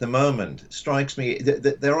seeing at the moment, strikes me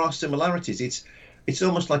that there are similarities. It's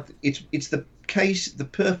almost like it's the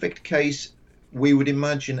perfect case we would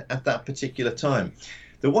imagine at that particular time.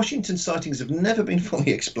 The Washington sightings have never been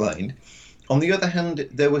fully explained. On the other hand,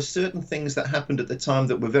 there were certain things that happened at the time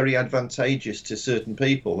that were very advantageous to certain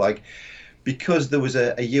people, like because there was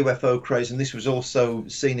a UFO craze, and this was also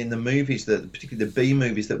seen in the movies, particularly the B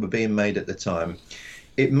movies that were being made at the time.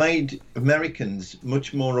 It made Americans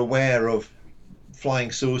much more aware of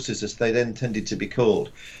flying saucers, as they then tended to be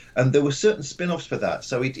called. And there were certain spin-offs for that.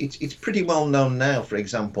 So it's pretty well known now, for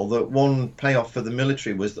example, that one payoff for the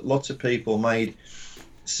military was that lots of people made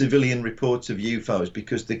civilian reports of UFOs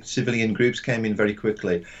because the civilian groups came in very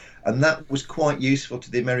quickly. And that was quite useful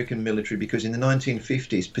to the American military because in the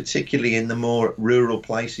 1950s, particularly in the more rural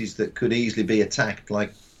places that could easily be attacked,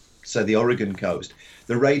 like, say, the Oregon coast,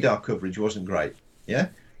 the radar coverage wasn't great. Yeah?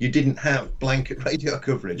 You didn't have blanket radar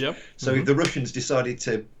coverage. So if the Russians decided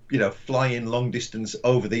to fly in long distance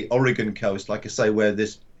over the Oregon coast, like I say, where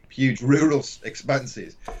there's huge rural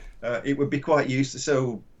expanses, it would be quite useful.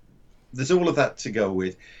 So there's all of that to go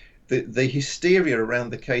with. The hysteria around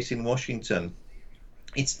the case in Washington,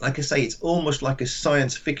 it's like I say, it's almost like a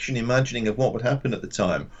science fiction imagining of what would happen at the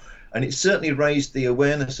time. And it certainly raised the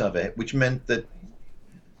awareness of it, which meant that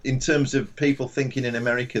in terms of people thinking in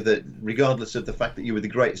America that regardless of the fact that you were the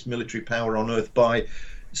greatest military power on earth by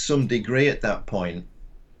some degree at that point,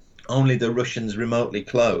 only the Russians remotely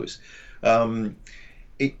close.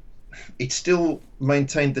 It still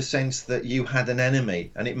maintained the sense that you had an enemy,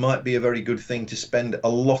 and it might be a very good thing to spend a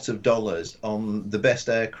lot of dollars on the best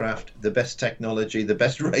aircraft, the best technology, the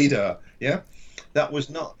best radar. Yeah, that was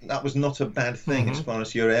not a bad thing as far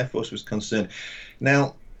as your Air Force was concerned.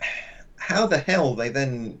 Now, how the hell they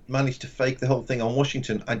then managed to fake the whole thing on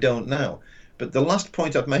Washington, I don't know. But the last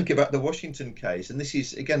point I'd make about the Washington case, and this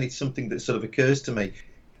is, again, it's something that sort of occurs to me.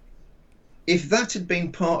 If that had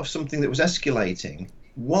been part of something that was escalating,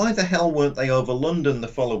 why the hell weren't they over London the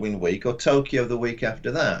following week or Tokyo the week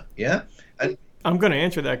after that? Yeah? And I'm going to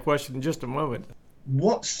answer that question in just a moment.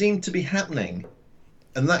 What seemed to be happening,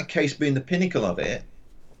 and that case being the pinnacle of it,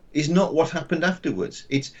 is not what happened afterwards.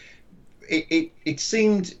 It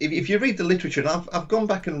seemed, if you read the literature, and I've gone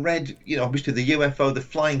back and read, obviously the UFO, the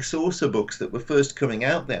flying saucer books that were first coming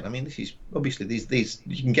out then. I mean, this is obviously these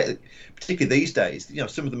you can get, particularly these days,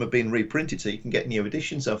 some of them have been reprinted, so you can get new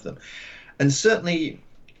editions of them. And certainly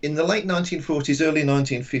in the late 1940s, early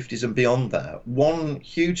 1950s and beyond that, one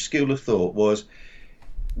huge school of thought was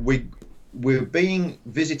we're being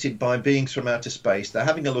visited by beings from outer space. They're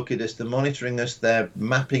having a look at us, they're monitoring us, they're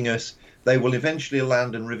mapping us. They will eventually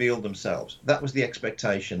land and reveal themselves. That was the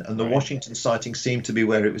expectation, and the Washington sighting seemed to be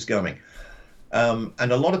where it was going. And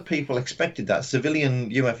a lot of people expected that.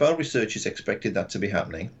 Civilian UFO researchers expected that to be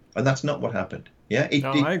happening, and that's not what happened. Yeah,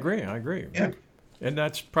 I agree. Yeah. And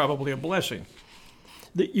that's probably a blessing.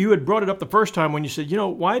 You had brought it up the first time when you said,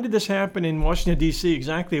 why did this happen in Washington, D.C.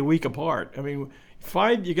 exactly a week apart? I mean,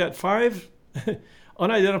 you got 5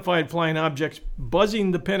 unidentified flying objects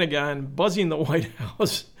buzzing the Pentagon, buzzing the White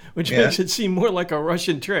House, which makes it seem more like a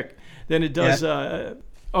Russian trick than it does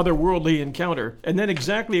otherworldly encounter. And then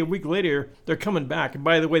exactly a week later, they're coming back. And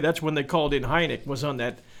by the way, that's when they called in Hynek, was on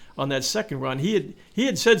that second run. He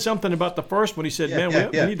had said something about the first one. He said,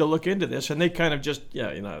 we need to look into this. And they kind of just,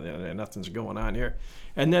 nothing's going on here.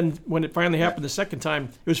 And then when it finally happened the second time,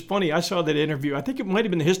 it was funny. I saw that interview. I think it might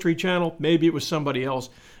have been the History Channel. Maybe it was somebody else.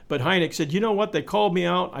 But Hynek said, you know what? They called me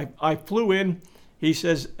out. I flew in, he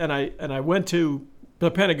says, and I went to the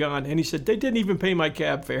Pentagon, and he said, they didn't even pay my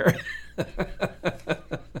cab fare.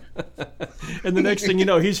 And the next thing you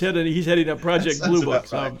know, he's heading up Project Blue Book.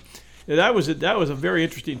 So that was a very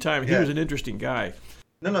interesting time. He was an interesting guy.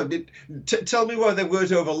 No. Tell me why they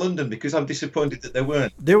weren't over London, because I'm disappointed that they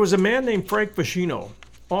weren't. There was a man named Frank Fascino,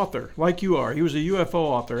 author, like you are. He was a UFO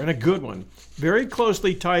author, and a good one. Very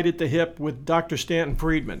closely tied at the hip with Dr. Stanton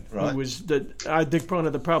Friedman, who was, I think,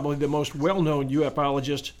 probably the most well-known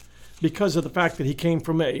ufologist, because of the fact that he came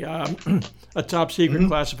from a top secret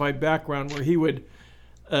classified background where he was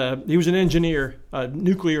an engineer, a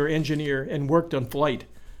nuclear engineer, and worked on flight,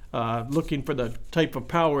 looking for the type of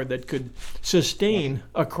power that could sustain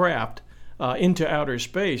a craft into outer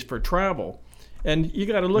space for travel. And you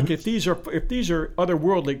got to look, if these are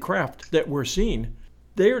otherworldly craft that we're seeing,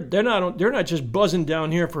 they're not just buzzing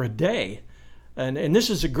down here for a day, and this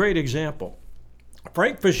is a great example.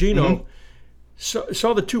 Frank Fascino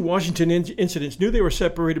saw the 2 Washington incidents, knew they were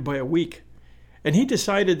separated by a week, and he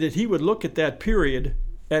decided that he would look at that period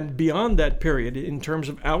and beyond that period in terms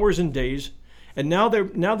of hours and days. And now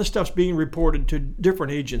the stuff's being reported to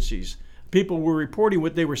different agencies. People were reporting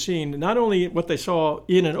what they were seeing, not only what they saw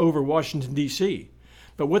in and over Washington, D.C.,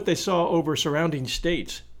 but what they saw over surrounding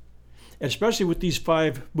states, especially with these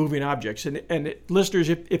 5 moving objects. And listeners,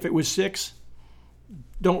 if it was 6,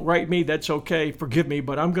 don't write me, that's okay, forgive me,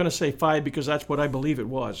 but I'm going to say 5 because that's what I believe it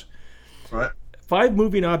was. Right. 5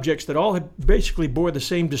 moving objects that all had basically bore the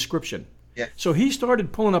same description. Yeah. So he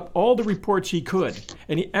started pulling up all the reports he could,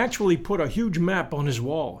 and he actually put a huge map on his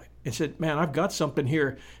wall and said, man, I've got something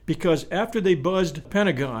here, because after they buzzed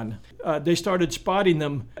Pentagon, they started spotting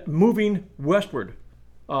them moving westward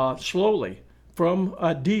slowly from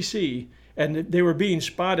D.C., and they were being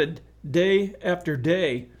spotted day after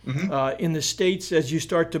day in the states as you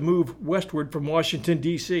start to move westward from Washington,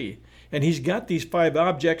 D.C. And he's got these 5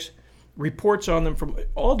 objects, reports on them from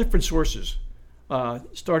all different sources,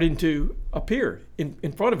 starting to appear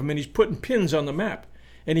in front of him, and he's putting pins on the map.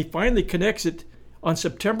 And he finally connects it on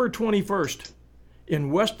September 21st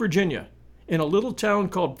in West Virginia, in a little town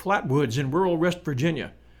called Flatwoods in rural West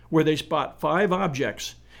Virginia, where they spot 5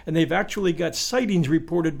 objects. And they've actually got sightings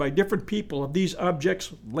reported by different people of these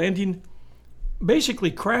objects landing,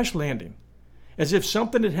 basically crash landing, as if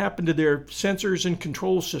something had happened to their sensors and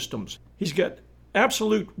control systems. He's got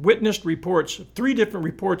absolute witnessed reports, 3 different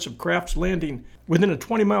reports of crafts landing within a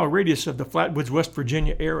 20-mile radius of the Flatwoods, West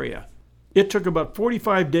Virginia area. It took about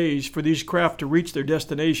 45 days for these craft to reach their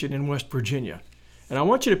destination in West Virginia. And I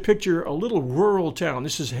want you to picture a little rural town.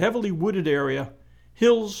 This is a heavily wooded area,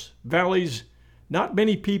 hills, valleys, not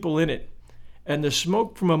many people in it. And the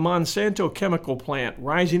smoke from a Monsanto chemical plant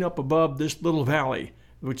rising up above this little valley,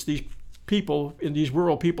 which these people, these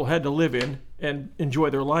rural people, had to live in and enjoy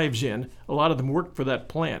their lives in. A lot of them worked for that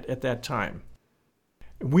plant at that time.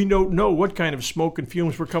 We don't know what kind of smoke and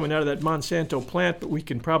fumes were coming out of that Monsanto plant, but we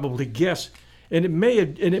can probably guess And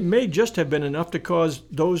it may just have been enough to cause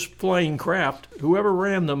those flying craft, whoever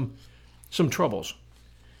ran them, some troubles.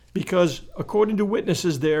 Because according to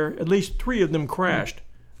witnesses there, at least 3 of them crashed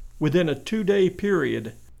within a 2-day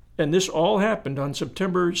period. And this all happened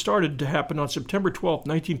started to happen on September 12th,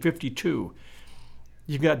 1952.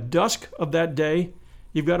 You've got dusk of that day.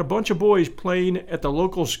 You've got a bunch of boys playing at the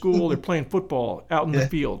local school. They're playing football out in the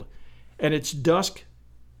field. And it's dusk,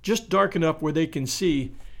 just dark enough where they can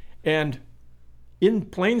see. And in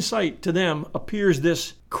plain sight to them appears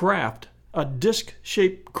this craft, a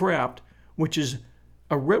disc-shaped craft, which is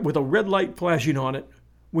with a red light flashing on it,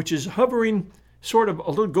 which is hovering sort of a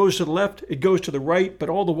little, goes to the left, it goes to the right, but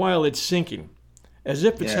all the while it's sinking, as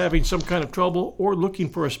if it's having some kind of trouble or looking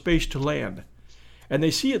for a space to land. And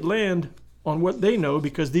they see it land on what they know,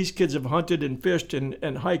 because these kids have hunted and fished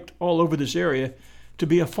and hiked all over this area, to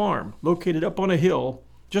be a farm located up on a hill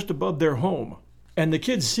just above their home. And the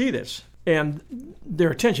kids see this, and their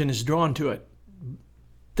attention is drawn to it.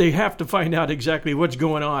 They have to find out exactly what's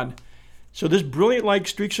going on. So this brilliant light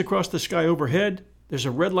streaks across the sky overhead. There's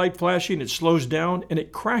a red light flashing, it slows down, and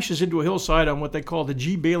it crashes into a hillside on what they call the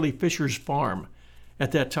G. Bailey Fisher's farm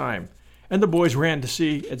at that time. And the boys ran to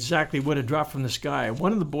see exactly what had dropped from the sky.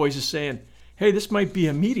 One of the boys is saying, "Hey, this might be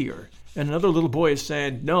a meteor." And another little boy is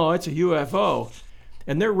saying, "No, it's a UFO."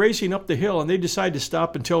 And they're racing up the hill, and they decide to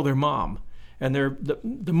stop and tell their mom. And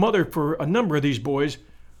the mother for a number of these boys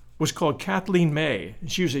was called Kathleen May. And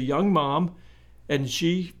she was a young mom, and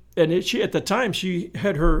she at the time, she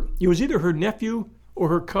had it was either her nephew or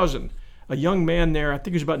her cousin, a young man there. I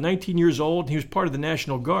think he was about 19 years old. And he was part of the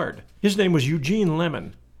National Guard. His name was Eugene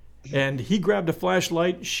Lemon. And he grabbed a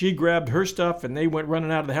flashlight, she grabbed her stuff, and they went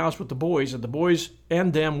running out of the house with the boys. And the boys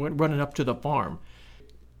and them went running up to the farm.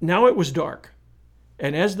 Now it was dark.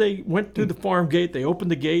 And as they went through the farm gate, they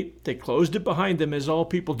opened the gate. They closed it behind them, as all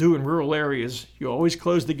people do in rural areas. You always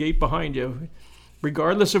close the gate behind you,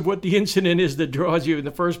 regardless of what the incident is that draws you in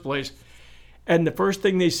the first place. And the first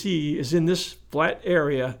thing they see is, in this flat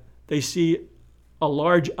area, they see a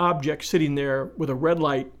large object sitting there with a red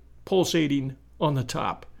light pulsating on the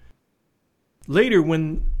top. Later,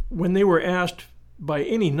 when they were asked by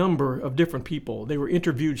any number of different people, they were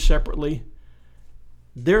interviewed separately.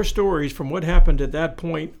 Their stories from what happened at that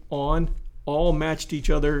point on all matched each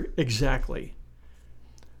other exactly.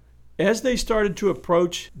 As they started to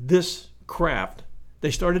approach this craft,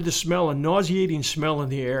 they started to smell a nauseating smell in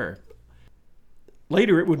the air.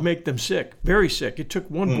 Later, it would make them sick, very sick. It took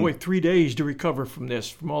one boy 3 days to recover from this,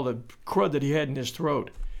 from all the crud that he had in his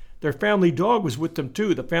throat. Their family dog was with them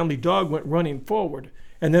too. The family dog went running forward,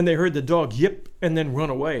 and then they heard the dog yip and then run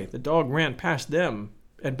away. The dog ran past them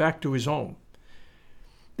and back to his home.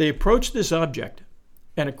 They approached this object,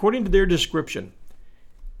 and according to their description,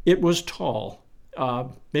 it was tall,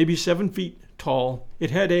 maybe 7 feet tall.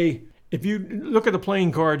 It had if you look at the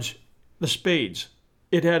playing cards, the spades,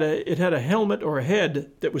 it had a helmet or a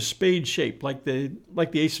head that was spade shaped, like the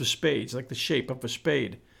ace of spades, like the shape of a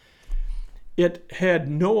spade. It had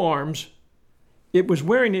no arms. It was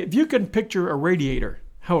wearing, if you can picture a radiator,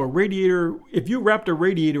 if you wrapped a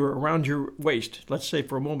radiator around your waist, let's say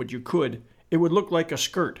for a moment you could, it would look like a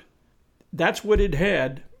skirt. That's what it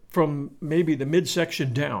had from maybe the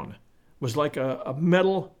midsection down. It was like a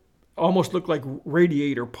metal, almost looked like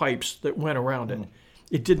radiator pipes that went around it.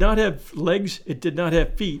 It did not have legs. It did not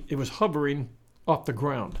have feet. It was hovering off the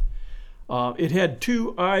ground. It had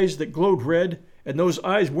 2 eyes that glowed red, and those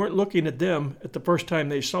eyes weren't looking at them at the first time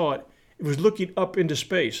they saw it. It was looking up into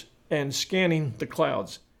space and scanning the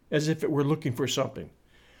clouds as if it were looking for something.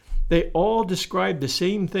 They all described the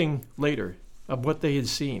same thing later of what they had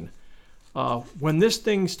seen. When this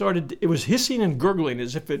thing started, it was hissing and gurgling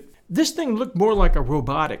as if this thing looked more like a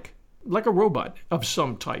robot of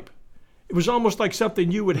some type. It was almost like something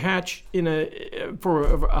you would hatch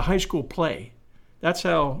for a high school play. That's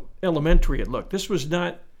how elementary it looked. This was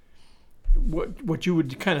not what you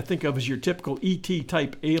would kind of think of as your typical E.T.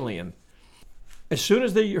 type alien. As soon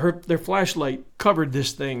as their flashlight covered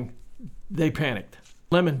this thing, they panicked.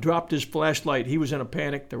 Lemon dropped his flashlight. He was in a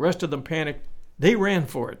panic. The rest of them panicked. They ran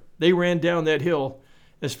for it. They ran down that hill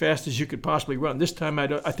as fast as you could possibly run. This time, I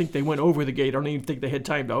think they went over the gate. I don't even think they had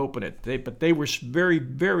time to open it. But they were very,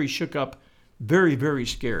 very shook up, very, very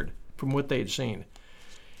scared from what they had seen.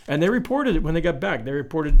 And they reported it when they got back. They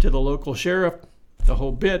reported it to the local sheriff, the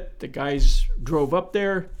whole bit. The guys drove up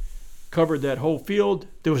there, covered that whole field.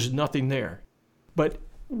 There was nothing there. But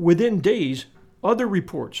within days, other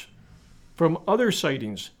reports from other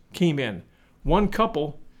sightings came in. One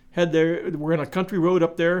couple were in a country road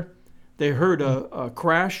up there. They heard a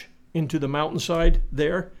crash into the mountainside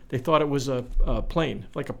there. They thought it was a plane,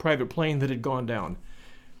 like a private plane that had gone down.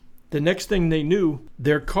 The next thing they knew,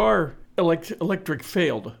 their car electric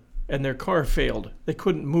failed, and their car failed. They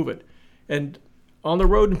couldn't move it. And on the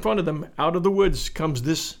road in front of them, out of the woods, comes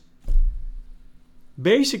this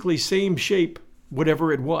basically same shape,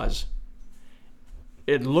 whatever it was.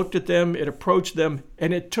 It looked at them, it approached them,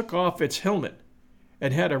 and it took off its helmet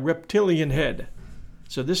and had a reptilian head.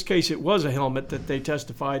 So in this case, it was a helmet that they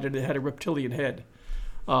testified, and it had a reptilian head.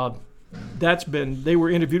 They were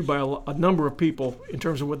interviewed by a number of people in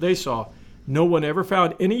terms of what they saw. No one ever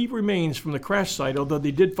found any remains from the crash site, although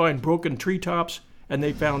they did find broken treetops and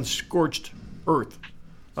they found scorched earth.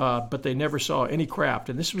 But they never saw any craft.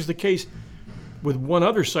 And this was the case with one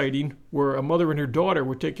other sighting where a mother and her daughter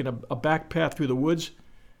were taking a back path through the woods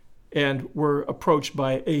and were approached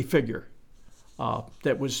by a figure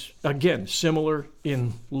that was, again, similar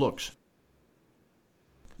in looks.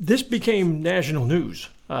 This became national news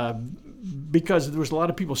because there was a lot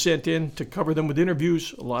of people sent in to cover them with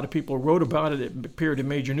interviews. A lot of people wrote about it. It appeared in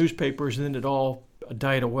major newspapers, and then it all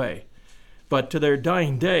died away. But to their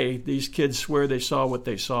dying day, these kids swear they saw what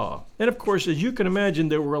they saw. And of course, as you can imagine,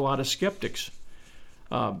 there were a lot of skeptics.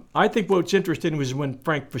 I think what's interesting was when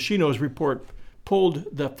Frank Ficino's report pulled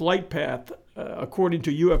the flight path, according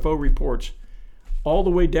to UFO reports, all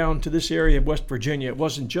the way down to this area of West Virginia. It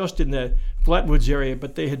wasn't just in the Flatwoods area,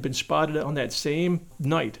 but they had been spotted on that same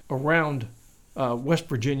night around West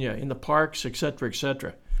Virginia in the parks, etc.,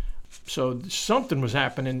 etc. So something was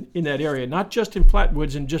happening in that area, not just in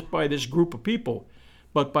Flatwoods and just by this group of people,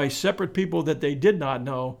 but by separate people that they did not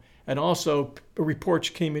know, and also reports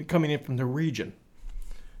coming in from the region.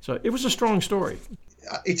 So it was a strong story.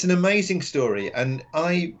 It's an amazing story, and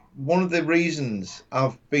one of the reasons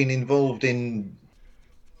I've been involved in,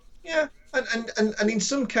 and in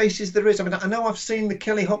some cases there is. I mean, I know I've seen the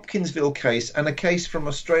Kelly Hopkinsville case and a case from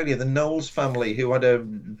Australia, the Knowles family, who had a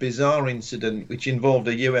bizarre incident which involved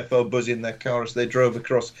a UFO buzz in their car as they drove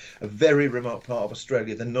across a very remote part of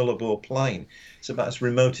Australia, the Nullarbor Plain. It's about as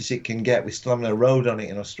remote as it can get. We still haven't a road on it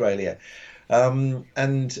in Australia.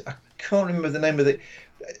 And I can't remember the name of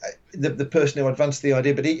the person who advanced the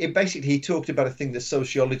idea, but he talked about a thing that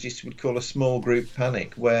sociologists would call a small group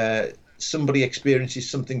panic, where somebody experiences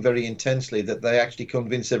something very intensely that they actually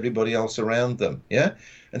convince everybody else around them. Yeah.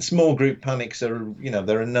 And small group panics are,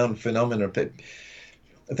 they're a known phenomenon.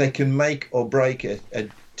 They can make or break a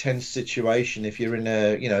tense situation. If you're in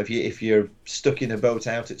if you're stuck in a boat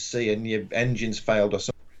out at sea and your engine's failed or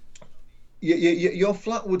something, your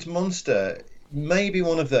Flatwoods Monster may be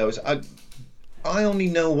one of those. I only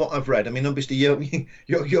know what I've read. I mean, obviously,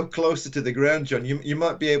 you're closer to the ground, John. You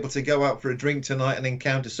might be able to go out for a drink tonight and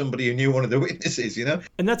encounter somebody who knew one of the witnesses,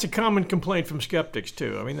 And that's a common complaint from skeptics,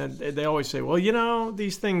 too. I mean, they always say, well,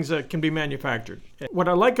 these things can be manufactured. What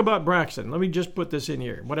I like about Braxton, let me just put this in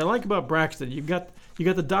here. What I like about Braxton, you got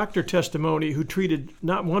the doctor testimony who treated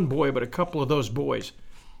not one boy, but a couple of those boys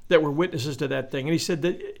that were witnesses to that thing. And he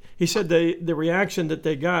said the reaction that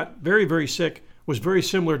they got, very, very sick, was very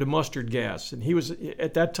similar to mustard gas. And he was,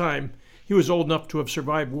 at that time, he was old enough to have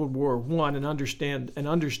survived World War I and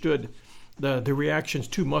understood the reactions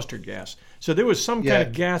to mustard gas. So there was some kind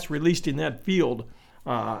of gas released in that field.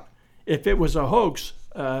 If it was a hoax,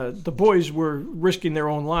 the boys were risking their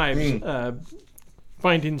own lives,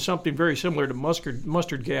 finding something very similar to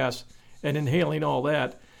mustard gas and inhaling all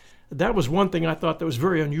that. That was one thing I thought that was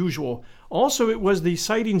very unusual. Also, it was the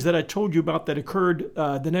sightings that I told you about that occurred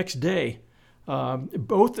the next day.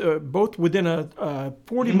 Both within a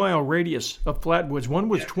 40-mile radius of Flatwoods. One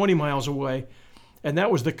was 20 miles away, and that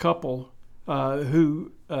was the couple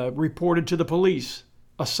who reported to the police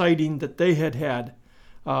a sighting that they had.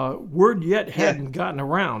 Word yet hadn't gotten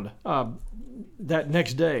around that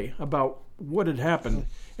next day about what had happened,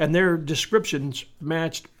 and their descriptions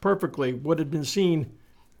matched perfectly what had been seen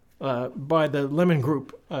by the Lemon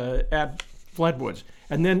Group at Flatwoods.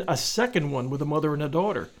 And then a second one with a mother and a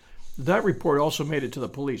daughter. That report also made it to the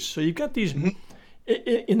police. So you've got these.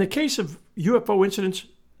 In the case of UFO incidents,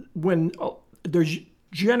 when there's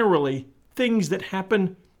generally things that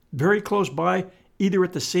happen very close by, either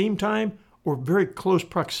at the same time or very close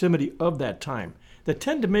proximity of that time, that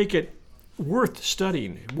tend to make it worth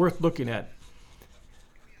studying, worth looking at.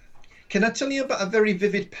 Can I tell you about a very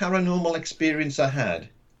vivid paranormal experience I had?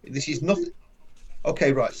 This is nothing.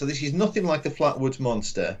 Okay, right. So this is nothing like the Flatwoods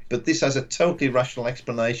Monster, but this has a totally rational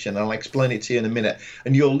explanation. I'll explain it to you in a minute,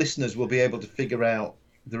 and your listeners will be able to figure out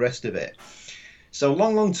the rest of it. So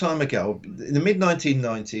long time ago, in the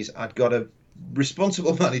mid-1990s, I'd got a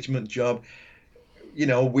responsible management job.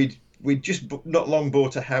 we'd just not long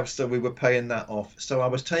bought a house, so we were paying that off. So I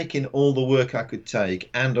was taking all the work I could take,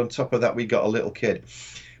 and on top of that, we got a little kid.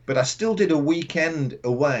 But I still did a weekend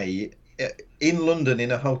away in London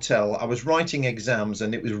in a hotel. I was writing exams,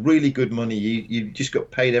 and it was really good money. You just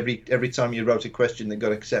got paid every time you wrote a question that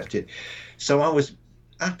got accepted. So I was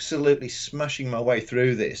absolutely smashing my way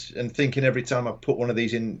through this and thinking every time I put one of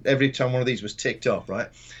these in, every time one of these was ticked off, right?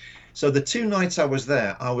 So the 2 nights I was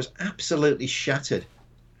there, I was absolutely shattered.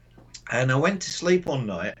 And I went to sleep one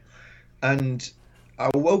night, and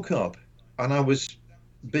I woke up, and I was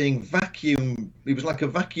being vacuumed. It was like a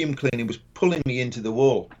vacuum cleaner was pulling me into the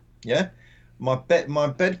wall. Yeah, my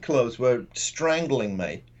bedclothes were strangling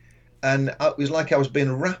me, and it was like I was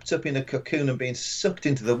being wrapped up in a cocoon and being sucked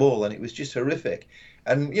into the wall, and it was just horrific.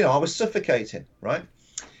 And I was suffocating, right?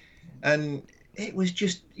 And it was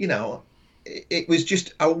just, it was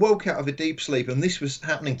just, I woke out of a deep sleep, and this was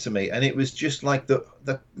happening to me, and it was just like the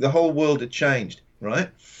whole world had changed,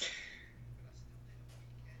 right?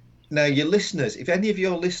 Now, your listeners, if any of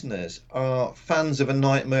your listeners are fans of A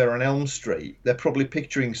Nightmare on Elm Street, they're probably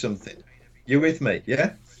picturing something. You with me?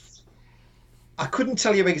 Yeah? I couldn't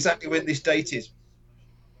tell you exactly when this date is,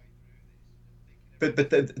 but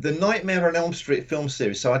the Nightmare on Elm Street film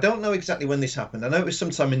series, so I don't know exactly when this happened. I know it was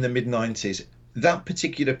sometime in the mid-90s. That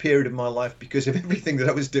particular period of my life, because of everything that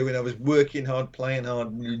I was doing, I was working hard, playing hard,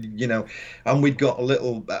 and we'd got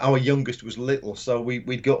our youngest was little, so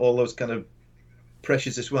we'd got all those kind of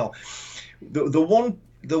pressures as well. The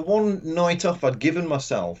one night off I'd given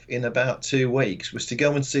myself in about 2 weeks was to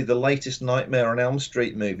go and see the latest Nightmare on Elm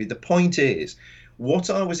Street movie. The point is,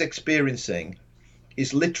 what I was experiencing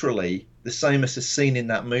is literally the same as the scene in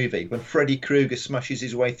that movie when Freddy Krueger smashes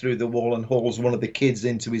his way through the wall and hauls one of the kids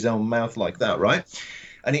into his own mouth like that, right?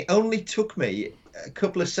 And it only took me a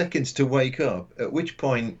couple of seconds to wake up, at which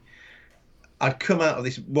point I'd come out of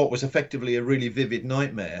this, what was effectively a really vivid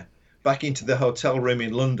nightmare, back into the hotel room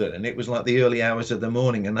in London, and it was like the early hours of the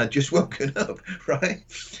morning, and I'd just woken up, right?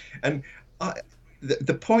 And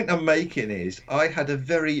the point I'm making is I had a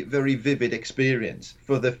very, very vivid experience.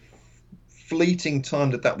 For the fleeting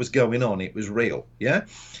time that was going on, it was real, yeah?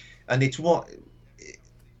 And it's what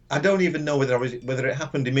I don't even know whether it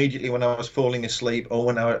happened immediately when I was falling asleep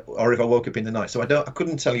or if I woke up in the night. So I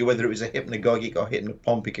couldn't tell you whether it was a hypnagogic or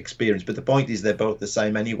hypnopompic experience, but the point is they're both the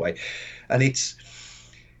same anyway. And it's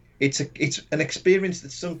an experience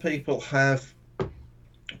that some people have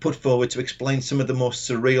put forward to explain some of the most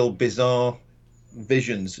surreal, bizarre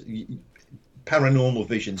visions, paranormal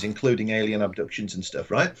visions, including alien abductions and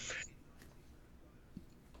stuff, right?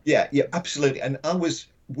 Yeah, absolutely. And I was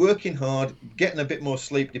working hard, getting a bit more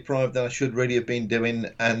sleep deprived than I should really have been doing.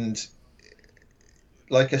 And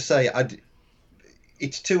like I say,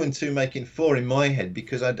 it's 2 and 2 making 4 in my head,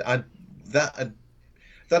 because that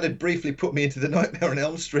had briefly put me into the Nightmare on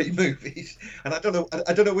Elm Street movies. And I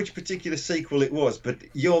don't know which particular sequel it was, but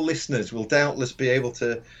your listeners will doubtless be able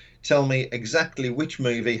to tell me exactly which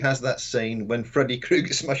movie has that scene when Freddy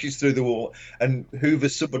Krueger smashes through the wall and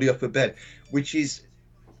hoovers somebody off a bed,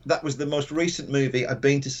 that was the most recent movie I'd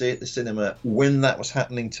been to see at the cinema when that was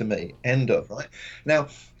happening to me. End of, right? Now,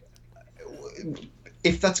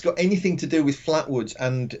 if that's got anything to do with Flatwoods,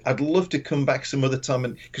 and I'd love to come back some other time,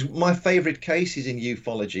 and because my favourite cases in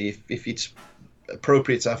ufology, if it's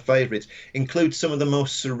appropriate, our favourites, include some of the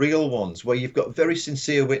most surreal ones, where you've got very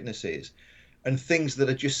sincere witnesses and things that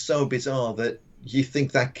are just so bizarre that you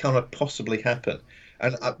think that cannot possibly happen.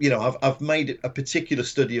 And I've made a particular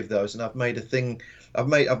study of those, and I've made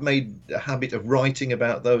a habit of writing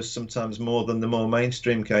about those sometimes more than the more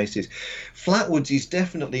mainstream cases. Flatwoods is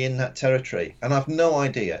definitely in that territory, and I've no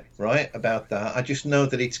idea, right, about that. I just know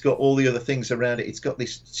that it's got all the other things around it. It's got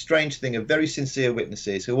this strange thing of very sincere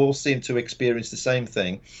witnesses who all seem to experience the same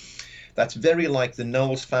thing. That's very like the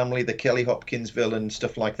Knowles family, the Kelly Hopkinsville and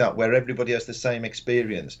stuff like that, where everybody has the same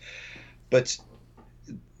experience. But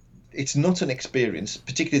it's not an experience,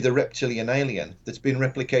 particularly the reptilian alien, that's been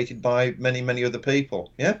replicated by many, many other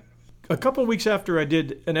people. Yeah? A couple of weeks after I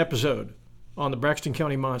did an episode on the Braxton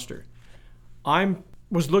County Monster, I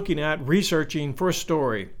was looking at researching for a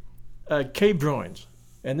story cave drawings.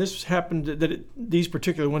 And this happened that these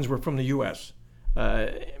particular ones were from the U.S.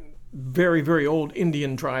 Very, very old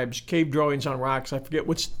Indian tribes, cave drawings on rocks. I forget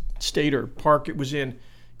what state or park it was in.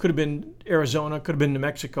 Could have been Arizona, could have been New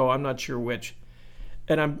Mexico. I'm not sure which.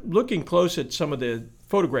 And I'm looking close at some of the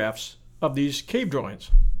photographs of these cave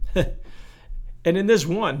drawings. And in this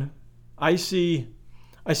one, I see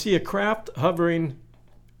a craft hovering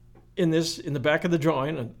in the back of the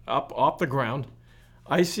drawing, up off the ground.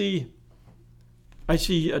 I see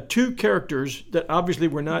 2 characters that obviously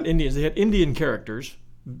were not Indians. They had Indian characters,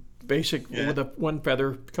 basic with a one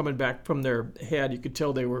feather coming back from their head. You could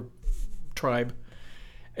tell they were tribe.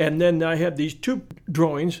 And then I had these two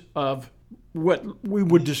drawings of what we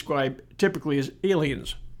would describe typically as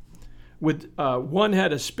aliens. With one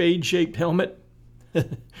had a spade-shaped helmet.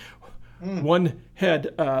 One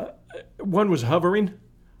was hovering,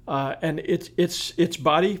 and its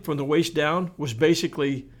body from the waist down was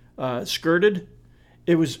basically skirted.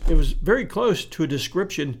 It was very close to a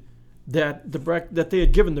description that they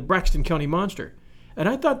had given the Braxton County monster. And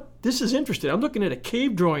I thought, this is interesting. I'm looking at a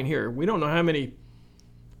cave drawing here. We don't know how many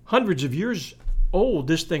hundreds of years old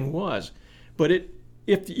this thing was. But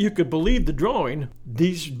if you could believe the drawing,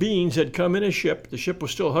 these beings had come in a ship. The ship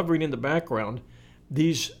was still hovering in the background.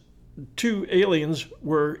 These two aliens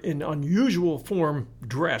were in unusual form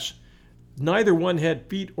dress. Neither one had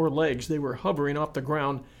feet or legs. They were hovering off the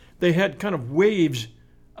ground. They had kind of waves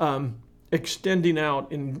extending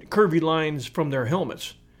out in curvy lines from their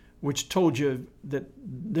helmets, which told you that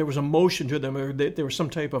there was a motion to them, or that there was some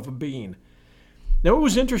type of a being. Now, it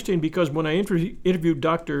was interesting because when I interviewed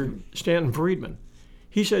Dr. Stanton Friedman,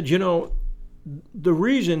 he said, the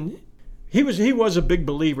reason he was a big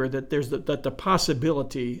believer that that the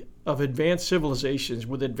possibility of advanced civilizations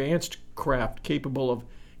with advanced craft capable of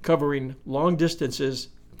covering long distances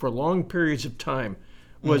for long periods of time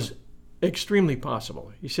was extremely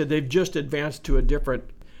possible. He said they've just advanced to a different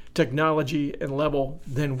technology and level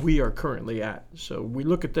than we are currently at. So we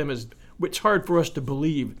look at them as, it's hard for us to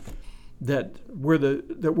believe that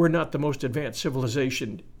we're not the most advanced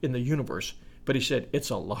civilization in the universe. But he said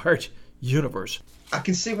it's a large universe. I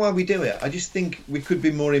can see why we do it. I just think we could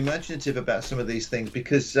be more imaginative about some of these things,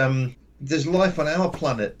 because there's life on our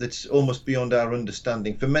planet that's almost beyond our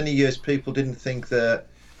understanding. For many years, people didn't think that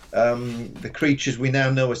the creatures we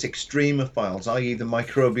now know as extremophiles, i.e. the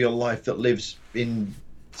microbial life that lives in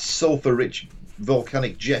sulfur-rich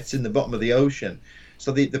volcanic jets in the bottom of the ocean.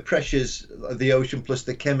 So the pressures of the ocean plus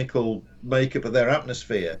the chemical makeup of their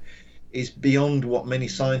atmosphere is beyond what many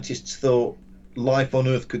scientists thought life on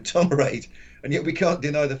Earth could tolerate, and yet we can't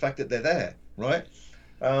deny the fact that they're there, right?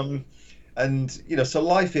 So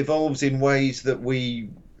life evolves in ways that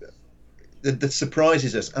that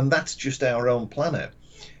surprises us, and that's just our own planet.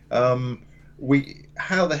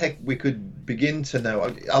 How the heck we could begin to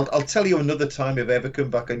know? I'll tell you another time if I ever come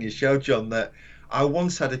back on your show, John, that I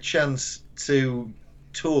once had a chance to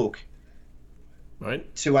talk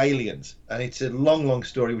to aliens, and it's a long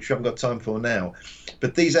story which I haven't got time for now,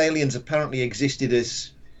 but these aliens apparently existed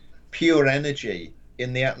as pure energy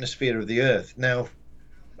in the atmosphere of the Earth. Now,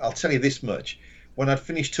 I'll tell you this much: when I'd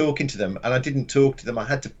finished talking to them, and I didn't talk to them, I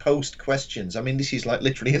had to post questions. I mean, this is like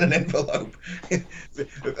literally in an envelope.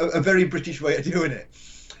 A very British way of doing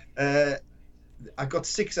it. I got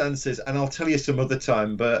 6 answers, and I'll tell you some other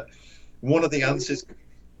time, but one of the answers,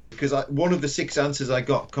 because one of the 6 answers I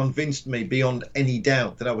got convinced me beyond any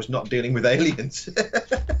doubt that I was not dealing with aliens.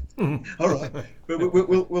 All right, but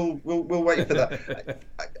we'll wait for that.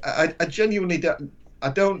 I genuinely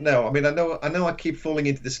don't know. I mean, I know I keep falling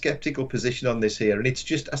into the skeptical position on this here, and it's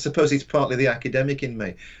just, I suppose it's partly the academic in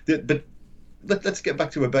me. But let's get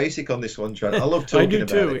back to a basic on this one, John. I love talking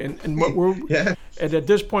about it. I do too. And what we're and at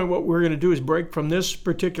this point, what we're going to do is break from this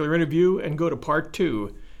particular interview and go to part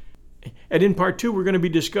 2. And in part 2, we're going to be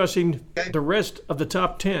discussing the rest of the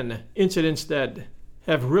top 10 incidents that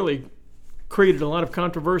have really created a lot of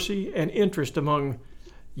controversy and interest among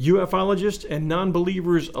ufologists and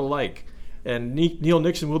non-believers alike. And Neil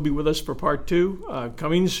Nixon will be with us for part 2,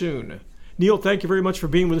 coming soon. Neil, thank you very much for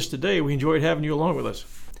being with us today. We enjoyed having you along with us.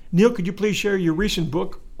 Neil, could you please share your recent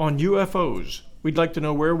book on UFOs? We'd like to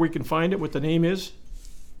know where we can find it, what the name is.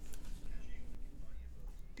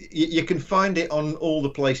 You can find it on all the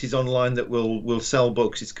places online that will sell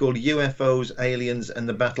books. It's called UFOs, Aliens, and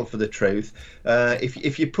the Battle for the Truth.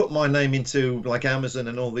 If you put my name into like Amazon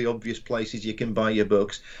and all the obvious places you can buy your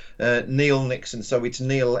books, Neil Nixon, so it's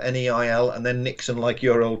Neil, N-E-I-L, and then Nixon like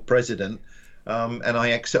your old president,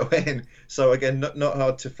 N-I-X-O-N. So again, not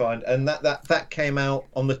hard to find. And that came out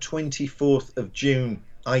on the 24th of June,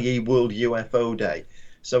 i.e. World UFO Day.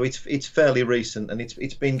 So it's fairly recent, and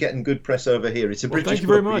it's been getting good press over here. It's a British thank you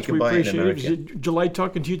very book much. You can buy in America. It was a delight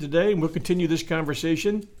talking to you today, and we'll continue this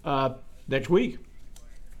conversation next week.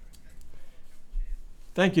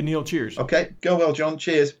 Thank you, Neil. Cheers. Okay. Go well, John.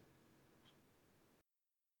 Cheers.